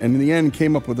caused. And in the end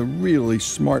came up with a really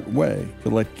smart way to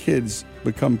let kids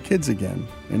become kids again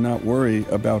and not worry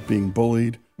about being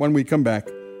bullied. When we come back,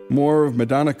 more of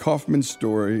Madonna Kaufman's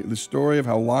story, the story of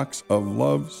how Locks of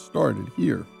Love started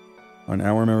here on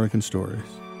Our American Stories.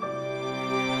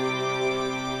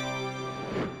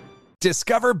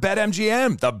 Discover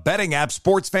BetMGM, the betting app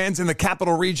sports fans in the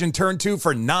capital region turn to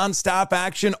for nonstop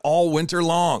action all winter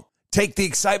long. Take the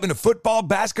excitement of football,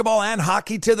 basketball, and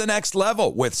hockey to the next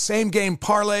level with same-game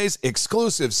parlays,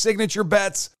 exclusive signature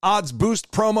bets, odds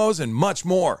boost promos, and much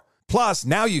more. Plus,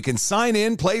 now you can sign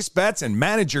in, place bets, and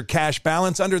manage your cash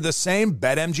balance under the same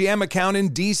BetMGM account in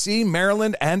D.C.,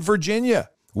 Maryland, and Virginia.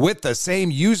 With the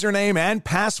same username and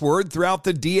password throughout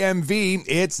the DMV,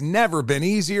 it's never been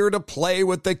easier to play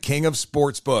with the king of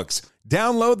sportsbooks.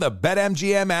 Download the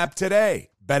BetMGM app today.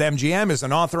 BetMGM is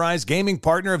an authorized gaming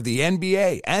partner of the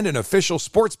NBA and an official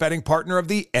sports betting partner of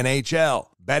the NHL.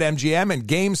 BetMGM and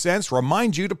GameSense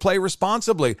remind you to play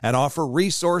responsibly and offer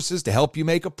resources to help you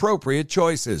make appropriate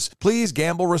choices. Please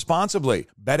gamble responsibly.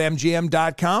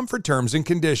 BetMGM.com for terms and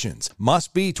conditions.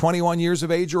 Must be 21 years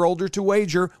of age or older to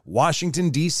wager.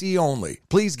 Washington, D.C. only.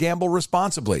 Please gamble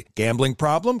responsibly. Gambling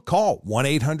problem? Call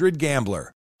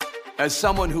 1-800-GAMBLER. As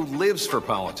someone who lives for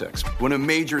politics, when a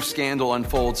major scandal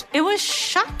unfolds, it was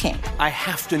shocking. I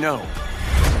have to know,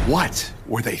 what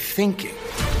were they thinking?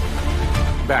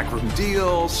 Backroom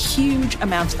deals, huge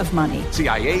amounts of money,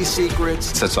 CIA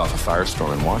secrets, sets off a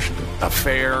firestorm in Washington,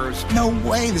 affairs. No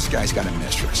way this guy's got a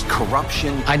mistress.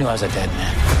 Corruption. I knew I was a dead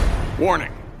man.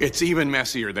 Warning, it's even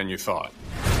messier than you thought.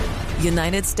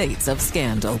 United States of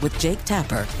Scandal with Jake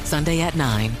Tapper, Sunday at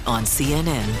 9 on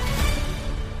CNN.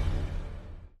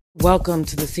 Welcome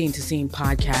to the Scene to Scene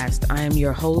podcast. I am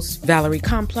your host, Valerie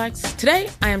Complex. Today,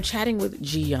 I am chatting with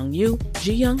Ji Young Yoo.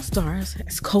 Ji Young stars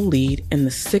as co-lead in the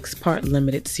 6-part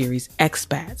limited series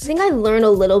Expats. I think I learn a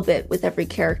little bit with every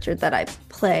character that I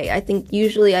play. I think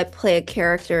usually I play a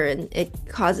character and it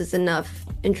causes enough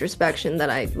introspection that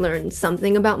I learn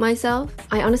something about myself.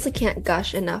 I honestly can't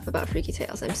gush enough about Freaky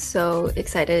Tales. I'm so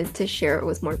excited to share it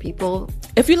with more people.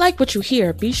 If you like what you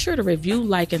hear, be sure to review,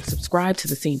 like, and subscribe to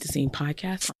the Scene to Scene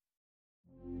podcast.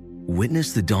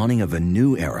 Witness the dawning of a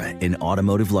new era in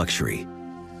automotive luxury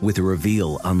with a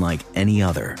reveal unlike any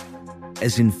other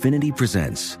as Infiniti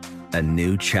presents a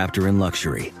new chapter in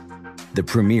luxury the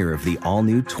premiere of the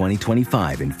all-new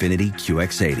 2025 Infiniti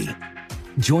QX80.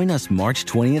 Join us March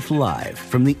 20th live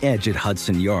from the Edge at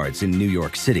Hudson Yards in New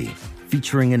York City,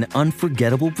 featuring an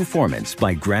unforgettable performance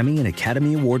by Grammy and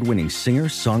Academy Award-winning singer,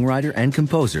 songwriter, and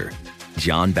composer,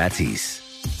 Jon Batiste.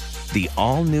 The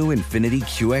all-new Infiniti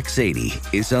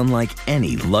QX80 is unlike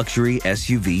any luxury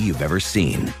SUV you've ever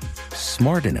seen.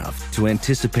 Smart enough to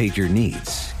anticipate your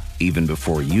needs, even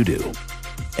before you do.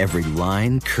 Every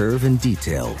line, curve, and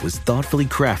detail was thoughtfully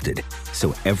crafted,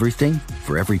 so everything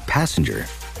for every passenger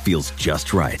feels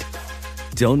just right.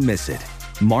 Don't miss it.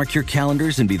 Mark your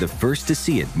calendars and be the first to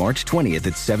see it March 20th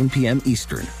at 7 p.m.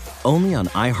 Eastern, only on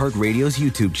iHeartRadio's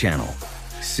YouTube channel.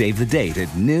 Save the date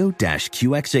at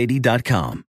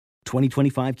new-QX80.com.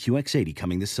 2025 QX80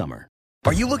 coming this summer.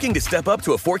 Are you looking to step up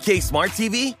to a 4K smart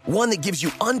TV? One that gives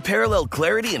you unparalleled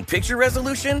clarity and picture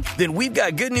resolution? Then we've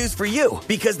got good news for you,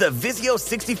 because the Vizio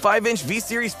 65-inch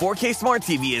V-Series 4K smart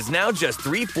TV is now just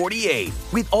 $348.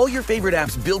 With all your favorite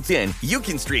apps built in, you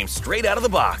can stream straight out of the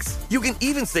box. You can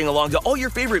even sing along to all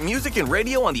your favorite music and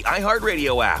radio on the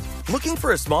iHeartRadio app. Looking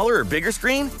for a smaller or bigger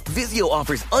screen? Vizio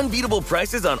offers unbeatable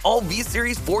prices on all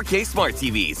V-Series 4K smart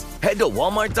TVs. Head to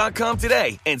Walmart.com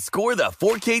today and score the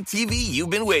 4K TV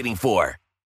you've been waiting for.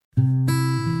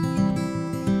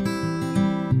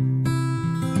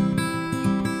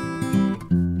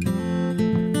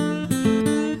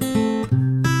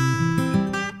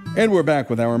 And we're back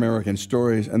with Our American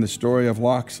Stories and the story of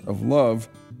Locks of Love,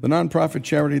 the nonprofit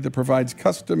charity that provides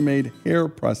custom-made hair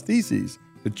prostheses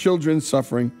to children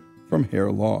suffering from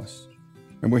hair loss.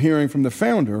 And we're hearing from the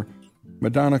founder,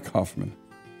 Madonna Kaufman.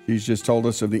 She's just told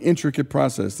us of the intricate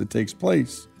process that takes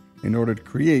place in order to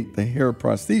create the hair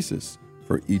prosthesis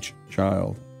for each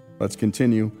child. Let's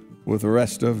continue with the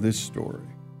rest of this story.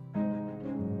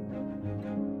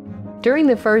 During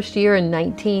the first year in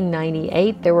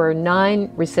 1998, there were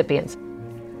 9 recipients.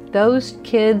 Those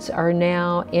kids are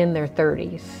now in their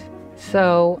 30s.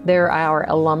 So they're our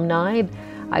alumni.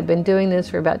 I've been doing this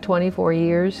for about 24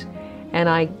 years. And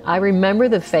I remember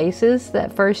the faces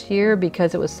that first year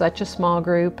because it was such a small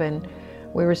group, and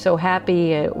we were so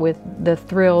happy with the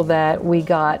thrill that we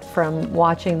got from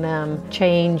watching them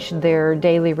change their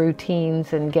daily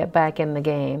routines and get back in the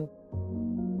game.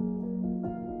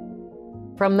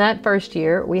 From that first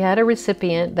year, we had a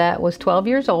recipient that was 12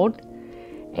 years old,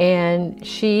 and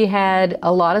she had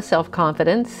a lot of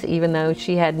self-confidence, even though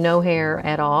she had no hair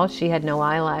at all. She had no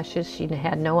eyelashes, she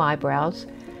had no eyebrows.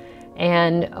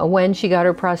 And when she got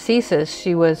her prosthesis,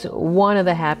 she was one of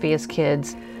the happiest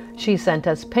kids. She sent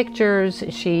us pictures,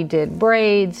 she did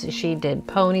braids, she did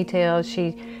ponytails,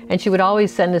 and she would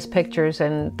always send us pictures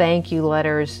and thank you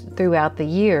letters throughout the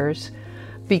years.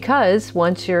 Because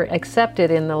once you're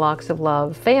accepted in the Locks of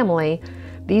Love family,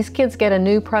 these kids get a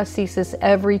new prosthesis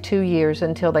every 2 years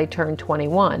until they turn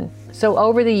 21. So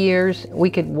over the years,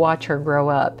 we could watch her grow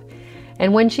up.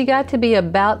 And when she got to be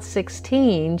about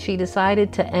 16, she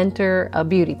decided to enter a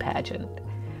beauty pageant.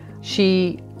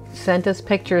 She sent us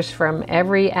pictures from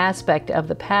every aspect of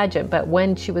the pageant, but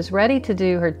when she was ready to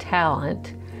do her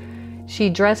talent,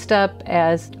 she dressed up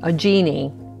as a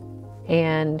genie,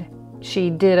 and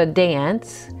she did a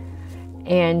dance,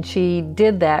 and she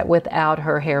did that without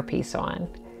her hairpiece on.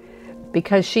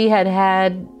 Because she had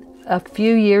had a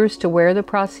few years to wear the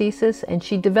prosthesis, and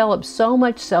she developed so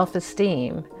much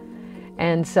self-esteem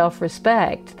and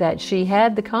self-respect that she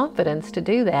had the confidence to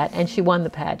do that, and she won the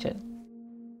pageant.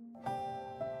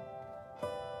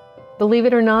 Believe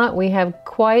it or not, we have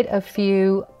quite a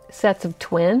few sets of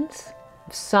twins.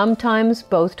 Sometimes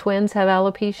both twins have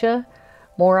alopecia.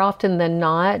 More often than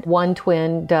not, one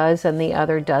twin does and the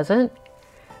other doesn't.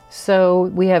 So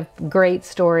we have great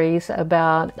stories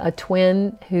about a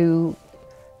twin who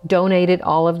donated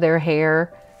all of their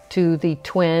hair to the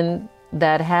twin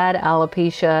that had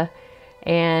alopecia.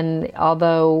 And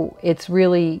although it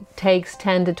really takes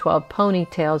 10 to 12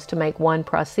 ponytails to make one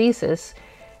prosthesis,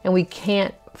 and we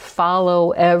can't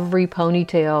follow every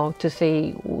ponytail to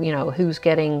see, who's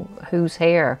getting whose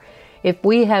hair. If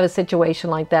we have a situation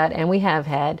like that, and we have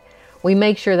had, we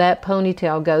make sure that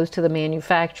ponytail goes to the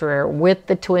manufacturer with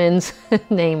the twins'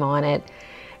 name on it.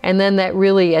 And then that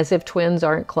really, as if twins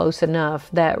aren't close enough,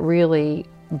 that really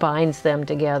binds them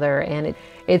together. And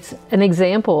it's an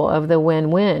example of the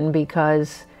win-win,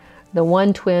 because the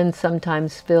one twin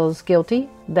sometimes feels guilty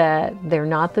that they're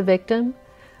not the victim.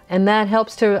 And that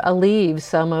helps to alleviate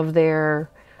some of their,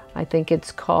 I think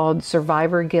it's called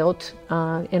survivor guilt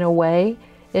in a way.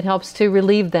 It helps to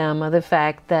relieve them of the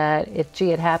fact that it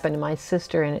had happened to my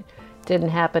sister and it didn't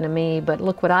happen to me, but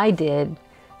look what I did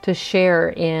to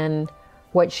share in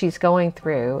what she's going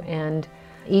through. And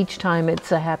each time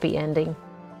it's a happy ending.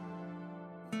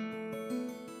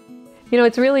 You know,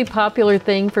 it's a really popular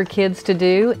thing for kids to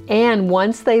do, and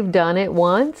once they've done it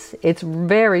once, it's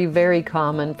very, very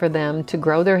common for them to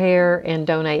grow their hair and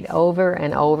donate over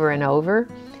and over and over.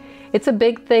 It's a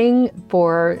big thing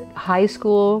for high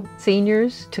school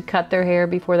seniors to cut their hair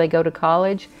before they go to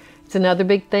college. It's another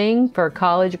big thing for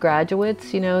college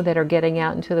graduates, that are getting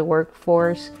out into the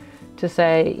workforce to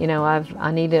say,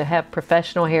 I need to have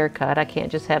professional haircut. I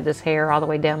can't just have this hair all the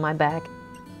way down my back.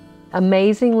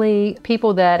 Amazingly,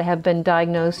 people that have been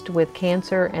diagnosed with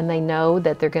cancer and they know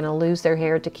that they're going to lose their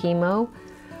hair to chemo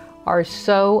are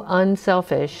so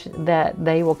unselfish that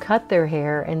they will cut their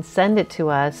hair and send it to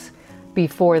us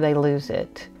before they lose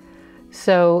it.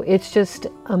 So it's just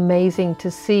amazing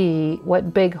to see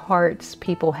what big hearts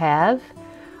people have,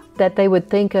 that they would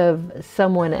think of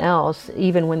someone else,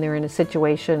 even when they're in a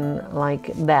situation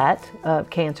like that, of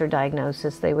cancer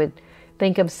diagnosis. They would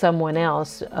think of someone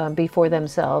else before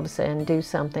themselves and do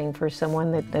something for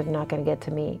someone that they're not going to get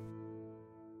to meet.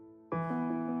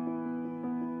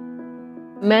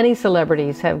 Many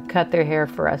celebrities have cut their hair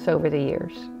for us over the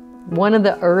years. One of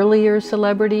the earlier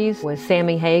celebrities was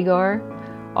Sammy Hagar,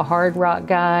 a hard rock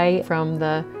guy from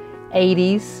the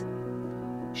 80s.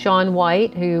 Shaun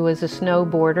White, who was a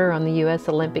snowboarder on the U.S.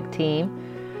 Olympic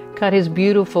team, cut his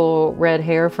beautiful red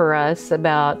hair for us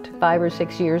about 5 or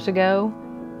 6 years ago.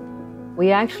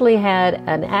 We actually had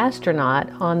an astronaut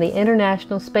on the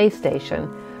International Space Station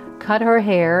cut her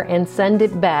hair and send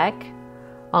it back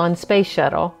on Space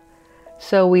Shuttle.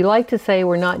 So we like to say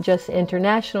we're not just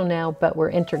international now, but we're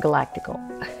intergalactical.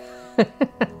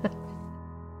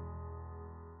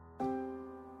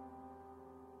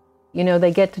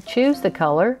 They get to choose the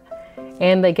color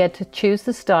and they get to choose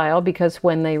the style, because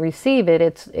when they receive it,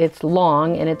 it's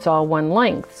long and it's all one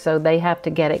length. So they have to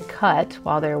get it cut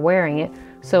while they're wearing it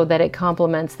so that it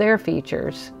complements their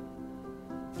features.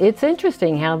 It's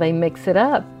interesting how they mix it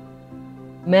up.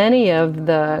 Many of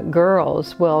the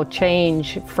girls will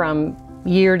change from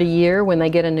year to year when they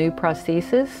get a new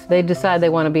prosthesis. They decide they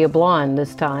want to be a blonde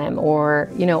this time, or,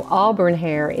 auburn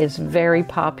hair is very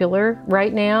popular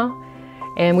right now.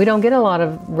 And we don't get a lot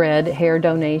of red hair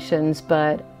donations,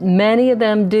 but many of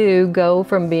them do go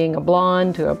from being a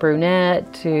blonde to a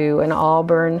brunette to an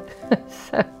auburn.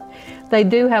 So they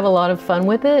do have a lot of fun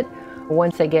with it.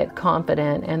 Once they get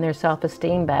confident and their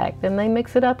self-esteem back, then they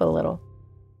mix it up a little.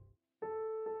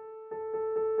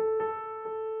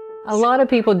 A lot of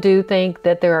people do think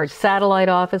that there are satellite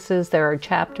offices, there are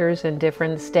chapters in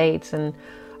different states and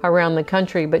around the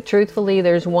country, but truthfully,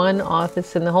 there's one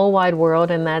office in the whole wide world,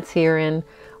 and that's here in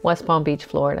West Palm Beach,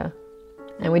 Florida.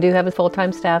 And we do have a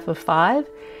full-time staff of 5.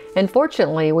 And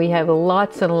fortunately, we have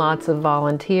lots and lots of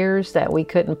volunteers that we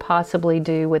couldn't possibly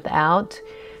do without.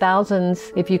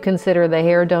 Thousands, if you consider the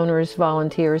hair donors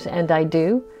volunteers, and I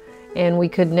do. And we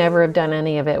could never have done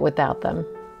any of it without them.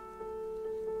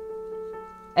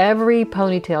 Every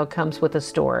ponytail comes with a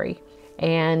story.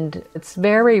 And it's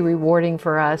very rewarding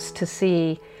for us to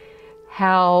see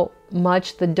how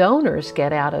much the donors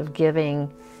get out of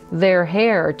giving their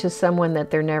hair to someone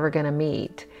that they're never going to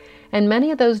meet. And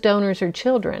many of those donors are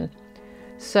children.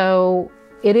 So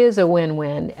it is a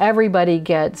win-win. Everybody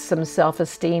gets some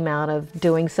self-esteem out of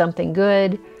doing something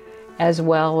good, as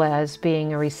well as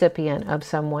being a recipient of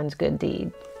someone's good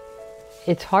deed.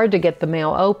 It's hard to get the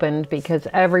mail opened because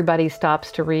everybody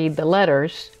stops to read the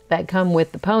letters that come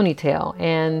with the ponytail.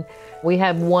 And we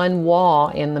have one wall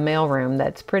in the mailroom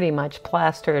that's pretty much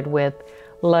plastered with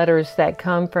letters that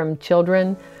come from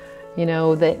children.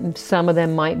 That some of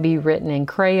them might be written in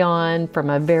crayon from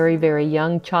a very, very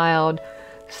young child.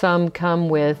 Some come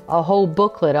with a whole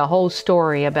booklet, a whole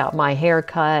story about my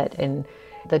haircut and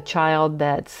the child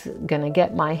that's gonna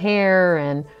get my hair.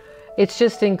 And it's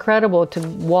just incredible to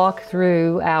walk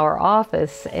through our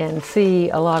office and see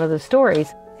a lot of the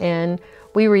stories. And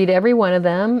we read every one of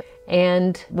them,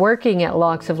 and working at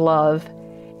Locks of Love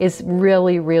is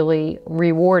really, really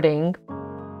rewarding.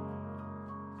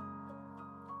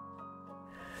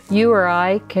 You or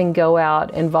I can go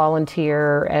out and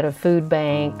volunteer at a food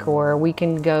bank, or we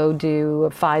can go do a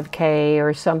 5K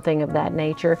or something of that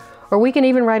nature, or we can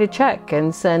even write a check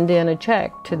and send in a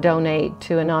check to donate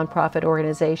to a nonprofit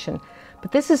organization.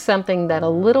 But this is something that a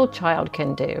little child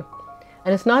can do.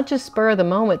 And it's not just spur of the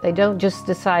moment. They don't just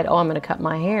decide, I'm going to cut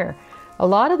my hair. A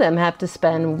lot of them have to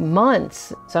spend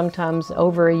months, sometimes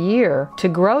over a year, to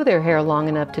grow their hair long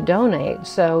enough to donate.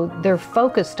 So they're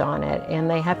focused on it, and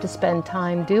they have to spend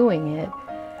time doing it.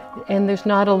 And there's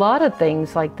not a lot of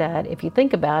things like that, if you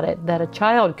think about it, that a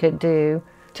child could do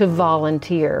to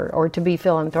volunteer or to be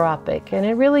philanthropic. And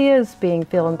it really is being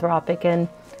philanthropic and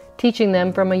teaching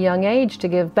them from a young age to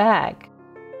give back.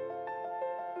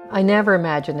 I never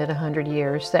imagined in 100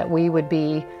 years that we would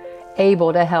be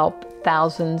able to help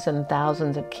thousands and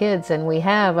thousands of kids, and we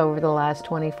have over the last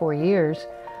 24 years.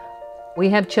 We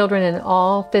have children in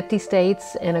all 50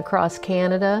 states and across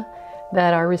Canada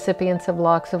that are recipients of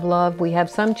Locks of Love. We have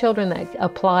some children that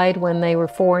applied when they were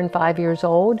 4 and 5 years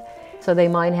old, so they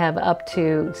might have up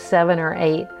to 7 or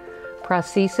 8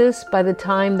 prosthesis. By the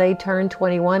time they turn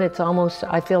 21,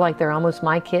 I feel like they're almost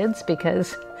my kids,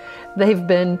 because they've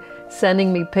been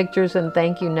sending me pictures and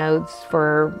thank you notes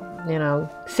for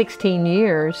 16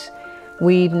 years.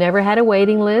 We've never had a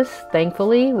waiting list,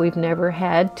 thankfully. We've never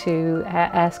had to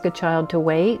ask a child to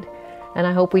wait, and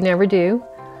I hope we never do.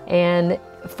 And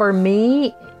for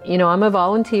me, I'm a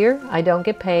volunteer. I don't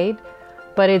get paid,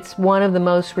 but it's one of the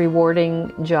most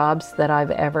rewarding jobs that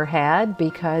I've ever had,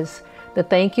 because the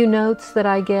thank you notes that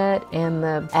I get and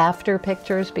the after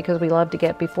pictures, because we love to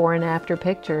get before and after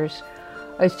pictures,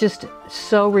 it's just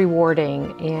so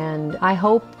rewarding. And I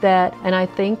hope that, and I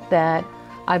think that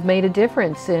I've made a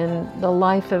difference in the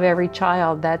life of every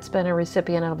child that's been a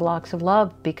recipient of Locks of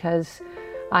Love, because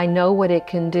I know what it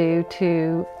can do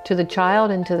to the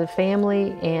child and to the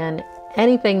family, and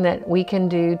anything that we can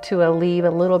do to alleviate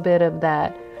a little bit of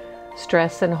that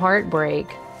stress and heartbreak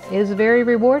is very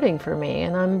rewarding for me,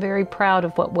 and I'm very proud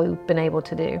of what we've been able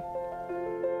to do.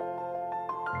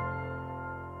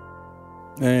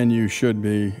 And you should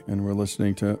be. And we're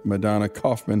listening to Madonna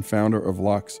Kaufman, founder of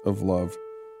Locks of Love.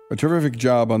 A terrific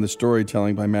job on the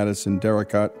storytelling by Madison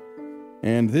Derricott.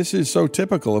 And this is so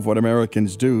typical of what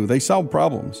Americans do. They solve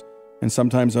problems. And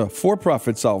sometimes a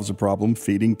for-profit solves a problem,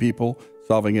 feeding people,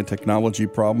 solving a technology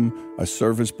problem, a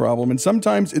service problem. And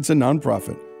sometimes it's a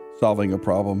nonprofit solving a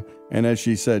problem. And as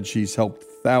she said, she's helped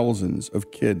thousands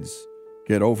of kids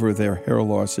get over their hair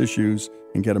loss issues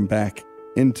and get them back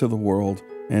into the world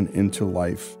and into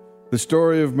life. The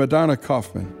story of Madonna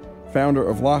Kaufman, founder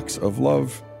of Locks of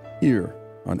Love, here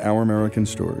on Our American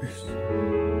Stories.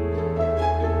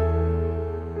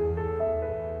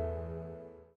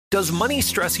 Does money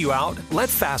stress you out? Let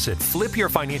Facet flip your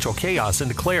financial chaos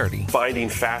into clarity. Finding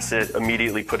Facet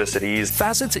immediately put us at ease.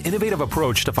 Facet's innovative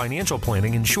approach to financial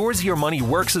planning ensures your money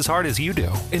works as hard as you do,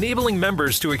 enabling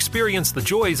members to experience the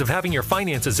joys of having your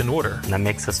finances in order. And that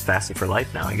makes us Facet for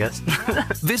life now, I guess.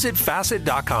 Visit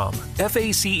Facet.com,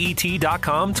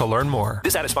 FACET.com to learn more.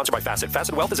 This ad is sponsored by Facet.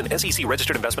 Facet Wealth is an SEC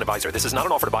registered investment advisor. This is not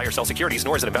an offer to buy or sell securities,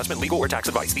 nor is it investment, legal, or tax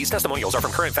advice. These testimonials are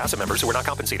from current Facet members who are not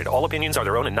compensated. All opinions are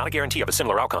their own and not a guarantee of a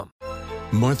similar outcome.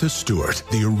 Martha Stewart,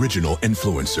 the original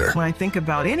influencer. When I think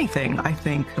about anything, I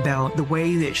think about the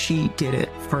way that she did it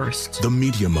first. The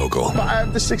media mogul.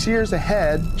 5 to 6 years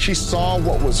ahead, she saw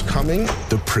what was coming.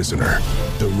 The prisoner.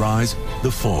 The rise, the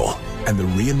fall, and the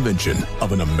reinvention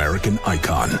of an American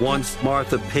icon. Once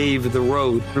Martha paved the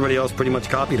road, everybody else pretty much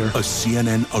copied her. A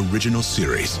CNN original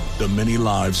series, The Many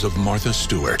Lives of Martha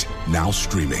Stewart, now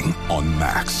streaming on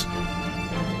Max.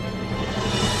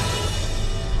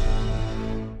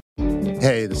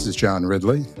 Hey, this is John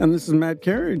Ridley. And this is Matt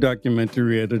Carey,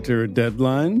 documentary editor at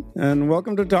Deadline. And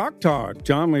welcome to Doc Talk.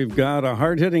 John, we've got a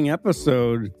hard-hitting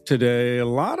episode today. A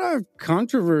lot of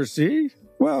controversy.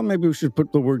 Well, maybe we should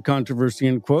put the word controversy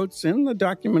in quotes in the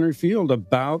documentary field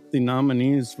about the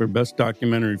nominees for Best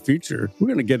Documentary Feature. We're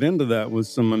going to get into that with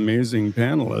some amazing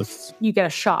panelists. You get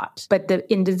a shot, but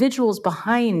the individuals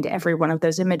behind every one of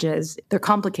those images, they're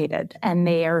complicated and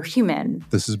they are human.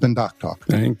 This has been Doc Talk.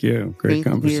 Thank you. Great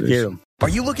conversation. Are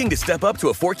you looking to step up to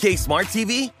a 4K smart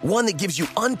TV? One that gives you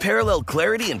unparalleled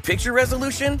clarity and picture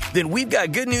resolution? Then we've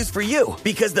got good news for you,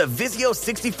 because the Vizio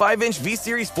 65-inch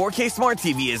V-Series 4K smart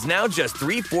TV is now just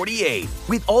 $348.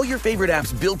 With all your favorite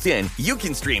apps built in, you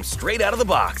can stream straight out of the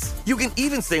box. You can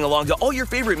even sing along to all your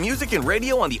favorite music and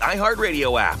radio on the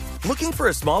iHeartRadio app. Looking for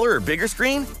a smaller or bigger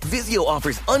screen? Vizio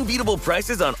offers unbeatable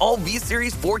prices on all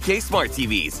V-Series 4K smart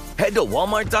TVs. Head to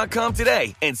Walmart.com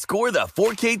today and score the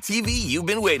 4K TV you've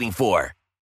been waiting for.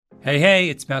 Hey,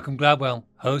 it's Malcolm Gladwell,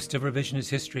 host of Revisionist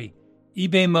History.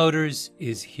 eBay Motors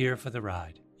is here for the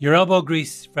ride. Your elbow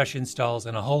grease, fresh installs,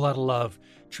 and a whole lot of love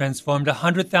transformed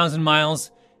 100,000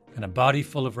 miles and a body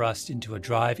full of rust into a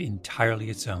drive entirely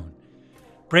its own.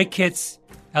 Brake kits,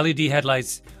 LED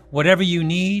headlights, whatever you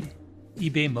need,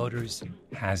 eBay Motors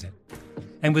has it.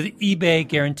 And with eBay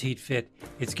Guaranteed Fit,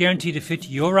 it's guaranteed to fit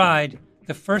your ride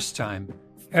the first time,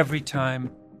 every time,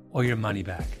 or your money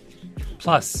back.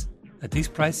 Plus, at these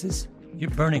prices, you're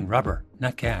burning rubber,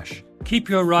 not cash. Keep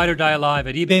your ride or die alive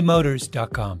at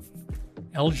ebaymotors.com.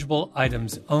 Eligible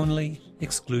items only.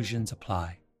 Exclusions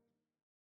apply.